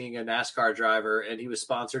up being a NASCAR driver, and he was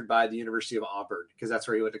sponsored by the University of Auburn because that's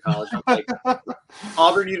where he went to college. I'm like,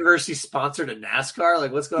 Auburn University sponsored a NASCAR?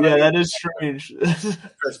 Like, what's going on? Yeah, that is strange.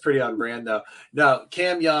 That's pretty on brand, though. No,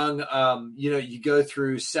 Cam Young. You go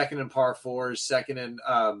through second in par 4s, second in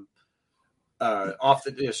off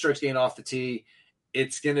the strokes gained off the tee.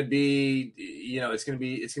 it's going to be, it's going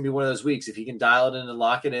to be one of those weeks. If he can dial it in and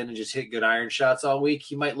lock it in and just hit good iron shots all week,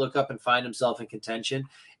 he might look up and find himself in contention.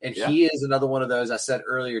 And he is another one of those. I said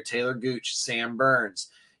earlier, Taylor Gooch, Sam Burns,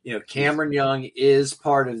 Cameron Young is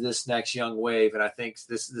part of this next young wave. And I think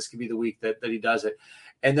this could be the week that he does it.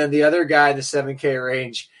 And then the other guy in the 7K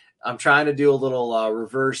range, I'm trying to do a little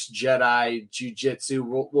reverse Jedi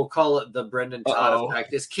jiu-jitsu. We'll call it the Brendan Todd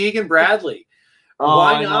effect. It's Keegan Bradley.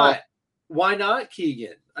 Why not? Why not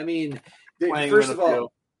Keegan? I mean, first of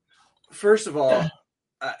all,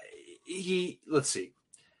 let's see.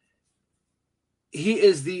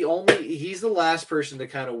 He's the last person to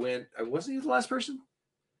kind of win. Wasn't he the last person?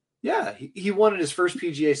 Yeah, he won in his first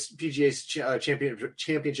PGA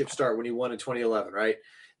championship start when he won in 2011, right?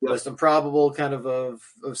 Most improbable kind of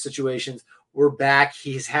situations. We're back.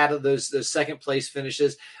 He's had those second place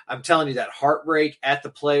finishes. I'm telling you, that heartbreak at the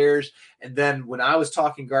Players. And then when I was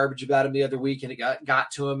talking garbage about him the other week and it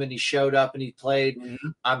got to him and he showed up and he played,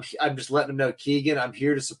 I'm just letting him know, Keegan, I'm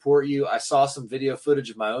here to support you. I saw some video footage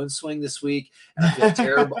of my own swing this week and I feel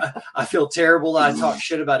terrible. I feel terrible that I talk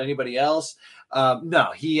shit about anybody else.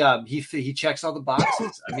 No, he checks all the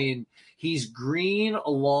boxes. I mean, he's green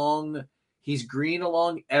along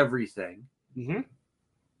everything. Mm-hmm.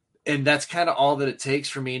 And that's kind of all that it takes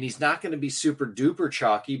for me. And he's not going to be super duper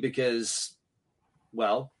chalky because,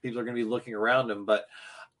 well, people are going to be looking around him. But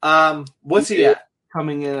what's he at?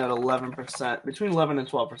 Coming in at 11%, between 11 and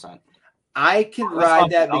 12%. I can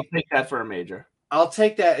ride that. I'll take that for a major. I'll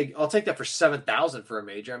take that for 7,000 for a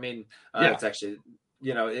major. I mean, it's actually,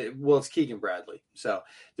 it's Keegan Bradley. So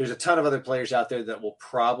there's a ton of other players out there that will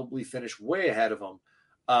probably finish way ahead of him.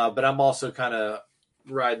 But I'm also kind of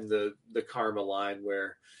riding the karma line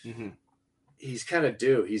where he's kind of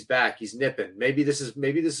due. He's back. He's nipping. Maybe this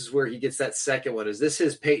is where he gets that second one. Is this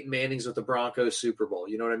his Peyton Manning's with the Broncos Super Bowl?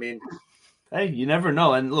 You know what I mean? Hey, you never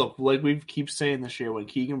know. And look, like we keep saying this year, when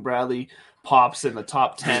Keegan Bradley pops in the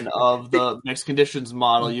top 10 of the mixed conditions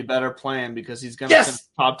model, you better plan because he's going to finish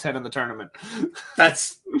top 10 in the tournament.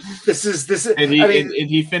 He's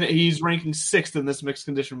ranking 6th in this mixed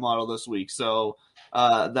condition model this week. So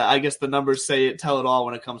I guess the numbers tell it all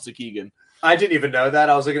when it comes to Keegan. I didn't even know that.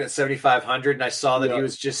 I was looking at 7,500 and I saw that he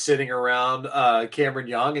was just sitting around Cameron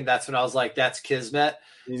Young, and that's when I was like, that's Kismet.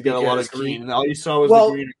 He's got a lot of green, and all you saw was the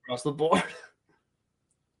green across the board.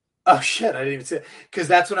 Oh, shit, I didn't even see it. Because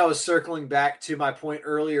that's when I was circling back to my point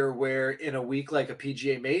earlier where in a week like a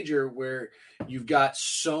PGA Major where you've got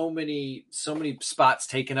so many spots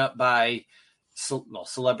taken up by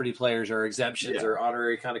celebrity players or exemptions or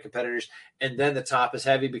honorary kind of competitors, and then the top is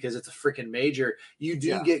heavy because it's a freaking major. You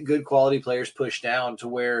do get good quality players pushed down to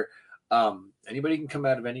where anybody can come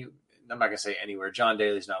out of any. I'm not gonna say anywhere. John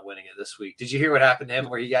Daly's not winning it this week. Did you hear what happened to him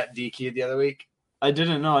where he got DQ'd the other week? I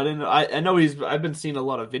didn't know. I know I've been seeing a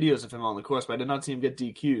lot of videos of him on the course, but I did not see him get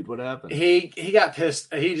DQ'd. What happened? He got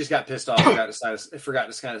pissed. He just got pissed off. Forgot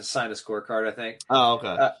to kind of sign a scorecard, I think. Oh,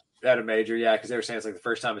 okay. At a major, because they were saying it's like the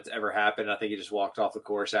first time it's ever happened. I think he just walked off the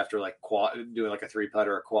course after doing like a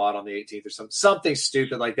 3-putter or a quad on the 18th or something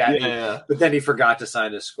stupid like that. But then he forgot to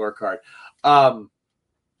sign his scorecard.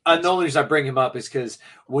 And the only reason I bring him up is because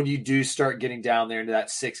when you do start getting down there into that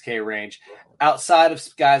 6K range, outside of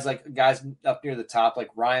guys up near the top like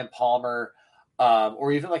Ryan Palmer,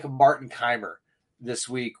 or even like a Martin Keimer this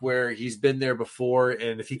week, where he's been there before,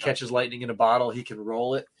 and if he catches lightning in a bottle, he can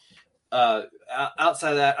roll it.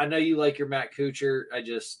 Outside of that, I know you like your Matt Kuchar. I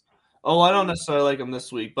don't necessarily like him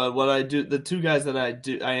this week, but what I do, the two guys that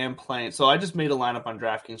I am playing. So I just made a lineup on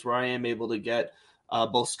DraftKings where I am able to get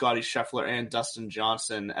both Scotty Scheffler and Dustin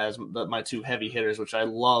Johnson as my two heavy hitters, which I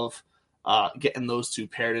love getting those two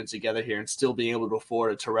paired in together here and still being able to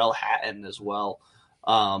afford a Tyrrell Hatton as well.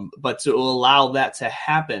 But to allow that to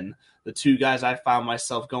happen, the two guys I found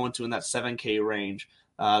myself going to in that 7K range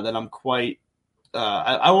that I'm quite.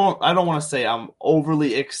 I don't want to say I'm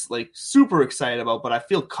overly super excited about, but I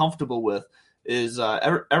feel comfortable with is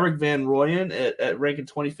Eric Van Rooyen at ranking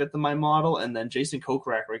 25th in my model, and then Jason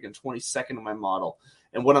Kokrak ranking 22nd in my model.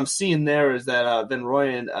 And what I'm seeing there is that Van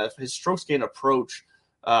Rooyen, his strokes gain approach,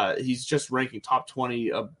 he's just ranking top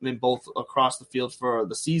 20 in both across the field for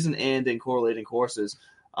the season and in correlating courses.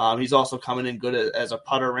 He's also coming in good as a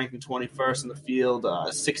putter, ranking 21st in the field,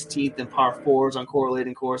 16th in par fours on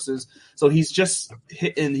correlating courses. So he's just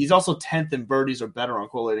hitting. He's also 10th in birdies or better on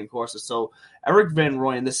correlating courses. So Eric Van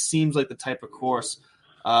Rooyen, this seems like the type of course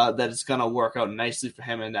that is going to work out nicely for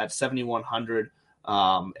him. And at 7,100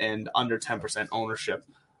 and under 10% ownership,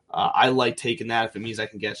 I like taking that if it means I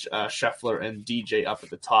can get Scheffler and DJ up at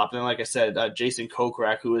the top. And like I said, Jason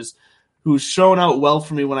Kokrak, who is who's shown out well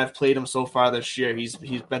for me when I've played him so far this year. He's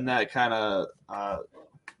been that kind of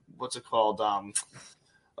what's it called?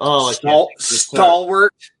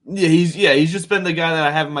 Stalwart. Yeah, he's just been the guy that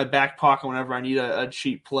I have in my back pocket whenever I need a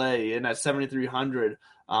cheap play. And at 7,300,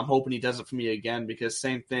 I'm hoping he does it for me again because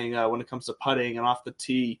same thing when it comes to putting and off the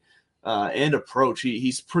tee and approach.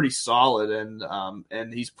 He's pretty solid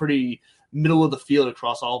and he's pretty middle of the field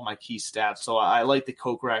across all of my key stats. So I like the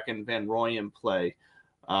Kokrak and Van Rooyen play.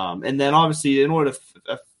 And then obviously in order to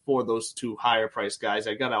afford those two higher price guys,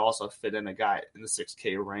 I got to also fit in a guy in the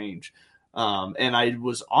 6K range. And I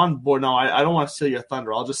was on board. No, I don't want to steal your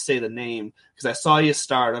thunder. I'll just say the name because I saw you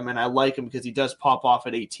start him and I like him because he does pop off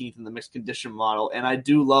at 18th in the mixed condition model. And I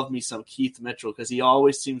do love me some Keith Mitchell because he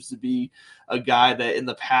always seems to be a guy that in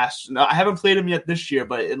the past, I haven't played him yet this year,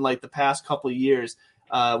 but in like the past couple of years,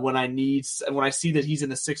 when I see that he's in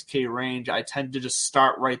the 6K range, I tend to just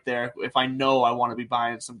start right there. If I know I want to be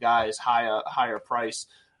buying some guys higher price.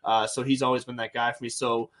 So he's always been that guy for me.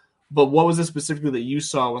 But what was it specifically that you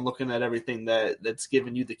saw when looking at everything that's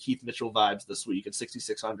given you the Keith Mitchell vibes this week at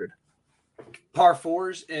 6,600? Par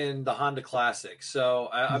fours in the Honda Classic. So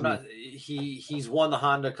I'm not. He's won the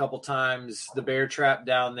Honda a couple times. The Bear Trap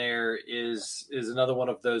down there is another one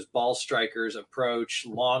of those ball strikers approach,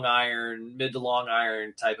 long iron, mid to long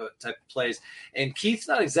iron type of plays. And Keith's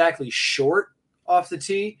not exactly short off the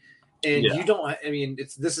tee. And you don't. I mean,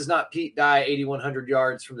 this is not Pete Dye 8,100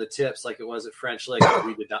 yards from the tips like it was at French Lick.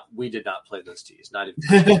 We did not play those tees. Not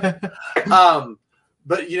even.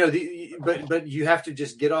 But but you have to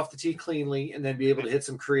just get off the tee cleanly and then be able to hit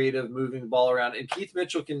some creative, moving the ball around. And Keith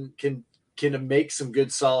Mitchell can make some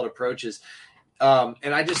good solid approaches.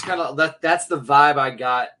 And I just kind of that's the vibe I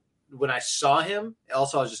got when I saw him.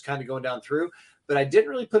 Also, I was just kind of going down through, but I didn't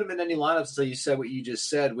really put him in any lineups until you said what you just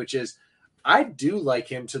said, which is. I do like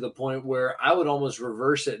him to the point where I would almost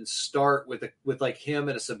reverse it and start with like him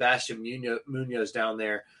and a Sebastian Munoz down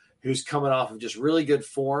there, who's coming off of just really good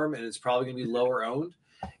form and it's probably going to be lower owned,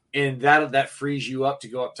 and that frees you up to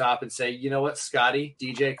go up top and say, you know what, Scotty,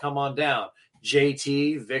 DJ, come on down,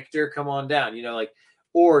 JT, Victor, come on down,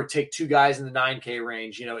 or take two guys in the 9K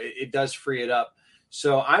range. It does free it up.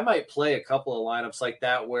 So I might play a couple of lineups like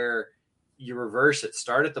that where you reverse it,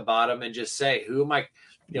 start at the bottom, and just say, who am I?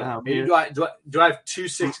 Maybe do I have two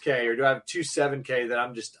 6K or do I have two 7K that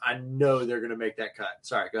I know they're going to make that cut.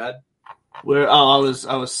 Sorry, go ahead.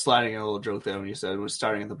 I was sliding a little joke there when you said it was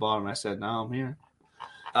starting at the bottom. I said, no, I'm here.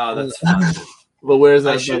 Oh, that's fine. But where's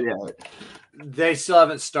that? They still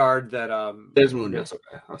haven't starred that. There's Munoz.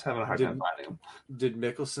 Okay, I was having a hard time finding him. Did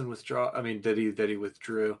Mickelson withdraw? I mean, did he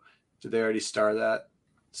withdrew? Did they already star that?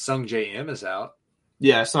 Sung J M is out.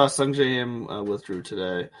 Yeah, I saw Sung J M withdrew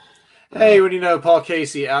today. Hey, what do you know? Paul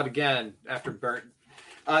Casey out again after burnt.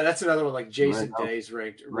 That's another one. Like Jason Day's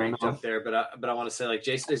ranked up there, but I want to say like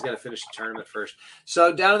Jason Day's got to finish the tournament first.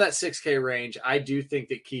 So down in that 6K range, I do think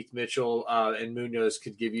that Keith Mitchell and Munoz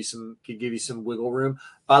could give you some wiggle room.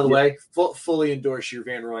 By the way, fully endorse your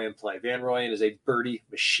Van Rooyen play. Van Rooyen is a birdie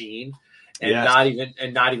machine.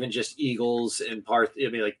 And not even just eagles and par. I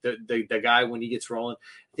mean, like the guy when he gets rolling,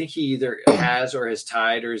 I think he either has or has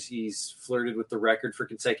tied or he's flirted with the record for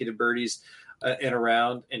consecutive birdies in a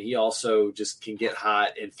round. And he also just can get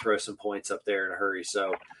hot and throw some points up there in a hurry.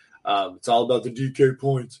 So it's all about the DK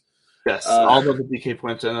points. Yes, all about the DK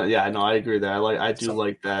points. And I agree there. I do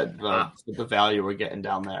like that the value we're getting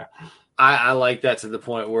down there. I like that to the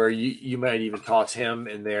point where you might even toss him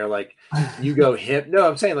in there. Like you go him. No,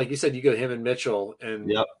 I'm saying, like you said, you go him and Mitchell and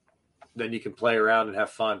then you can play around and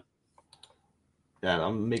have fun. Yeah,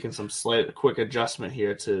 I'm making some quick adjustment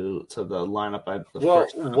here to the lineup.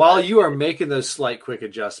 While you are making those slight quick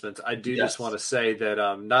adjustments, I do just want to say that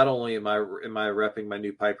not only am I repping my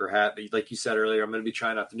new Piper hat, but like you said earlier, I'm going to be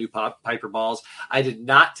trying out the new Piper balls. I did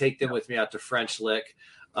not take them with me out to French Lick.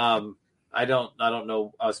 I don't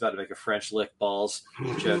know. I was about to make a French Lick balls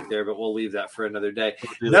joke there, but we'll leave that for another day.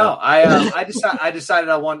 No, I decided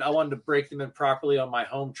I wanted to break them in properly on my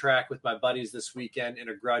home track with my buddies this weekend in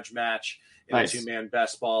a grudge match in a 2-man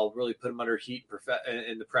best ball. Really put them under heat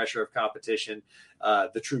in the pressure of competition.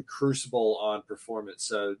 The true crucible on performance.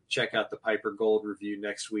 So check out the Piper Gold review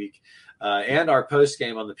next week and our post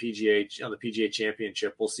game on the PGA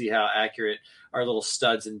Championship. We'll see how accurate our little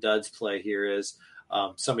studs and duds play here is.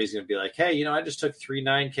 Somebody's going to be like, hey, I just took 3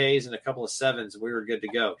 9Ks and a couple of 7s and we were good to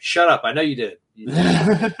go. Shut up. I know you did.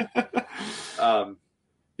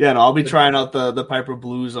 I'll be trying out the Piper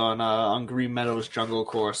Blues on Green Meadows Jungle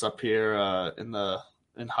Course up here in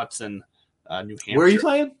Hudson, New Hampshire. Where are you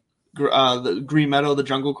playing? The Green Meadow, the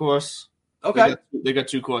Jungle Course. Okay. They got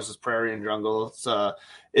 2 courses, Prairie and Jungle.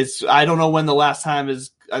 It's I don't know when the last time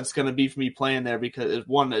is it's going to be for me playing there because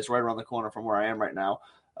one, it's right around the corner from where I am right now.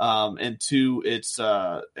 And two, it's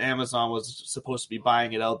Amazon was supposed to be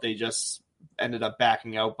buying it out. They just ended up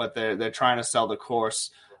backing out, but they're trying to sell the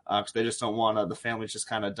course because they just don't want the family's just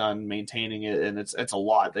kind of done maintaining it, and it's a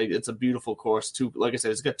lot. It's a beautiful course too. Like I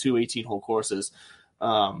said, it's got 2 18-hole courses,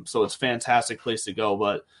 so it's a fantastic place to go.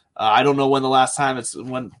 But I don't know when the last time it's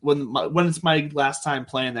when it's my last time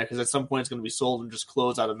playing there, because at some point it's going to be sold and just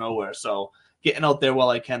close out of nowhere. So getting out there while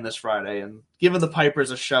I can this Friday and giving the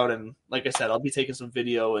Pipers a shout. And like I said, I'll be taking some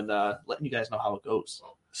video and letting you guys know how it goes.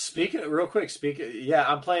 Real quick,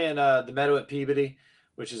 I'm playing the Meadow at Peabody,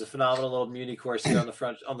 which is a phenomenal little muni course here on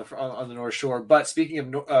the North Shore. But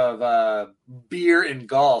speaking of beer and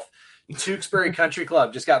golf, Tewksbury Country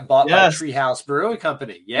Club just got bought by Treehouse Brewing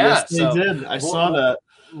Company. Yes, they did. I saw that.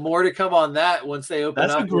 More to come on that once they open up.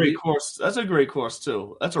 That's a great course. That's a great course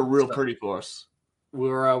too. That's a real pretty course.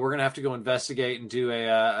 We're gonna have to go investigate and do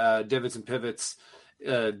a Divots and Pivots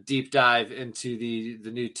deep dive into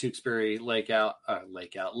the new Tewksbury layout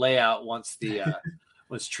once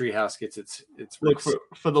once Treehouse gets its look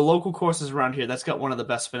for the local courses around here. That's got one of the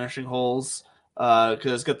best finishing holes because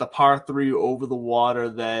it's got the par 3 over the water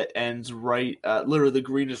that ends right. Literally, the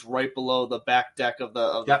green is right below the back deck of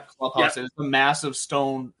the clubhouse. Yep. It's a massive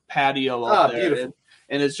stone patio out there. Beautiful.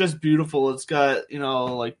 And it's just beautiful. It's got,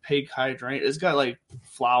 like pig hydrant. It's got like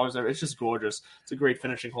flowers there. It's just gorgeous. It's a great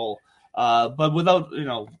finishing hole. But without,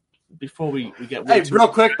 before we get real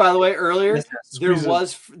quick, by the way, earlier there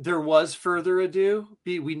was further ado.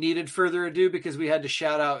 We needed further ado because we had to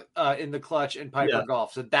shout out In the Clutch and Piper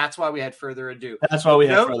Golf. So that's why we had further ado. That's why we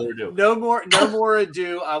had further ado. No more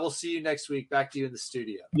ado. I will see you next week. Back to you in the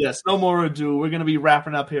studio. Yes, no more ado. We're going to be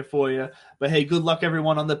wrapping up here for you. But hey, good luck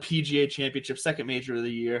everyone on the PGA Championship, second major of the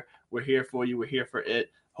year. We're here for you. We're here for it.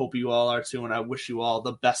 Hope you all are too, and I wish you all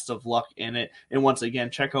the best of luck in it. And once again,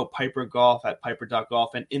 check out Piper Golf at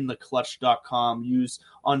piper.golf and intheclutch.com. Use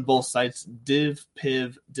on both sites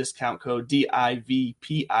DivPiv discount code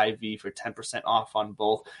DIVPIV for 10% off on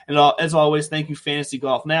both. And as always, thank you Fantasy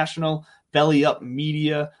Golf National, Belly Up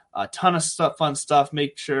Media, a ton of fun stuff.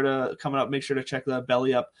 Make sure to check the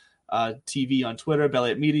Belly Up TV on Twitter,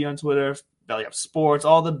 Belly Up Media on Twitter, Belly Up Sports,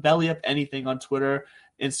 all the Belly Up anything on Twitter,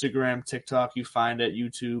 Instagram, TikTok, you find it,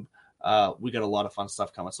 YouTube. We got a lot of fun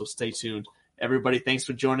stuff coming, so stay tuned. Everybody, thanks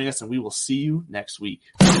for joining us, and we will see you next week.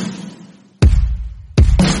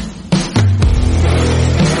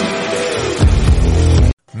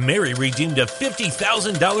 Mary redeemed a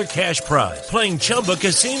 $50,000 cash prize playing Chumba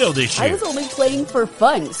Casino this year. I was only playing for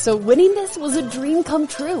fun, so winning this was a dream come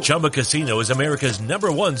true. Chumba Casino is America's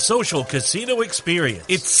 #1 social casino experience.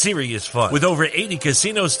 It's serious fun. With over 80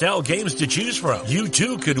 casino-style games to choose from, you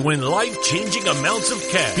too could win life-changing amounts of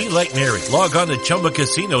cash. Be like Mary. Log on to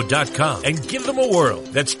ChumbaCasino.com and give them a whirl.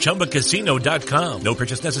 That's ChumbaCasino.com. No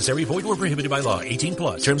purchase necessary. Void where prohibited by law.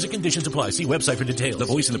 18+. Terms and conditions apply. See website for details. The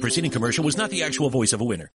voice in the preceding commercial was not the actual voice of a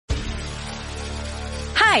winner.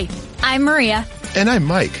 Hi, I'm Maria. And I'm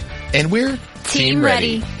Mike. And we're Team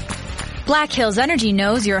Ready. Black Hills Energy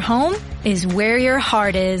knows your home is where your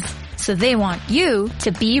heart is, so they want you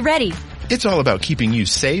to be ready. It's all about keeping you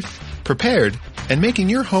safe, prepared, and making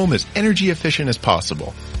your home as energy efficient as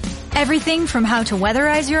possible. Everything from how to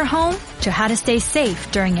weatherize your home to how to stay safe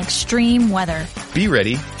during extreme weather. Be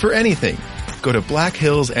ready for anything. Go to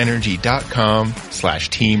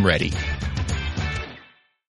blackhillsenergy.com/teamready.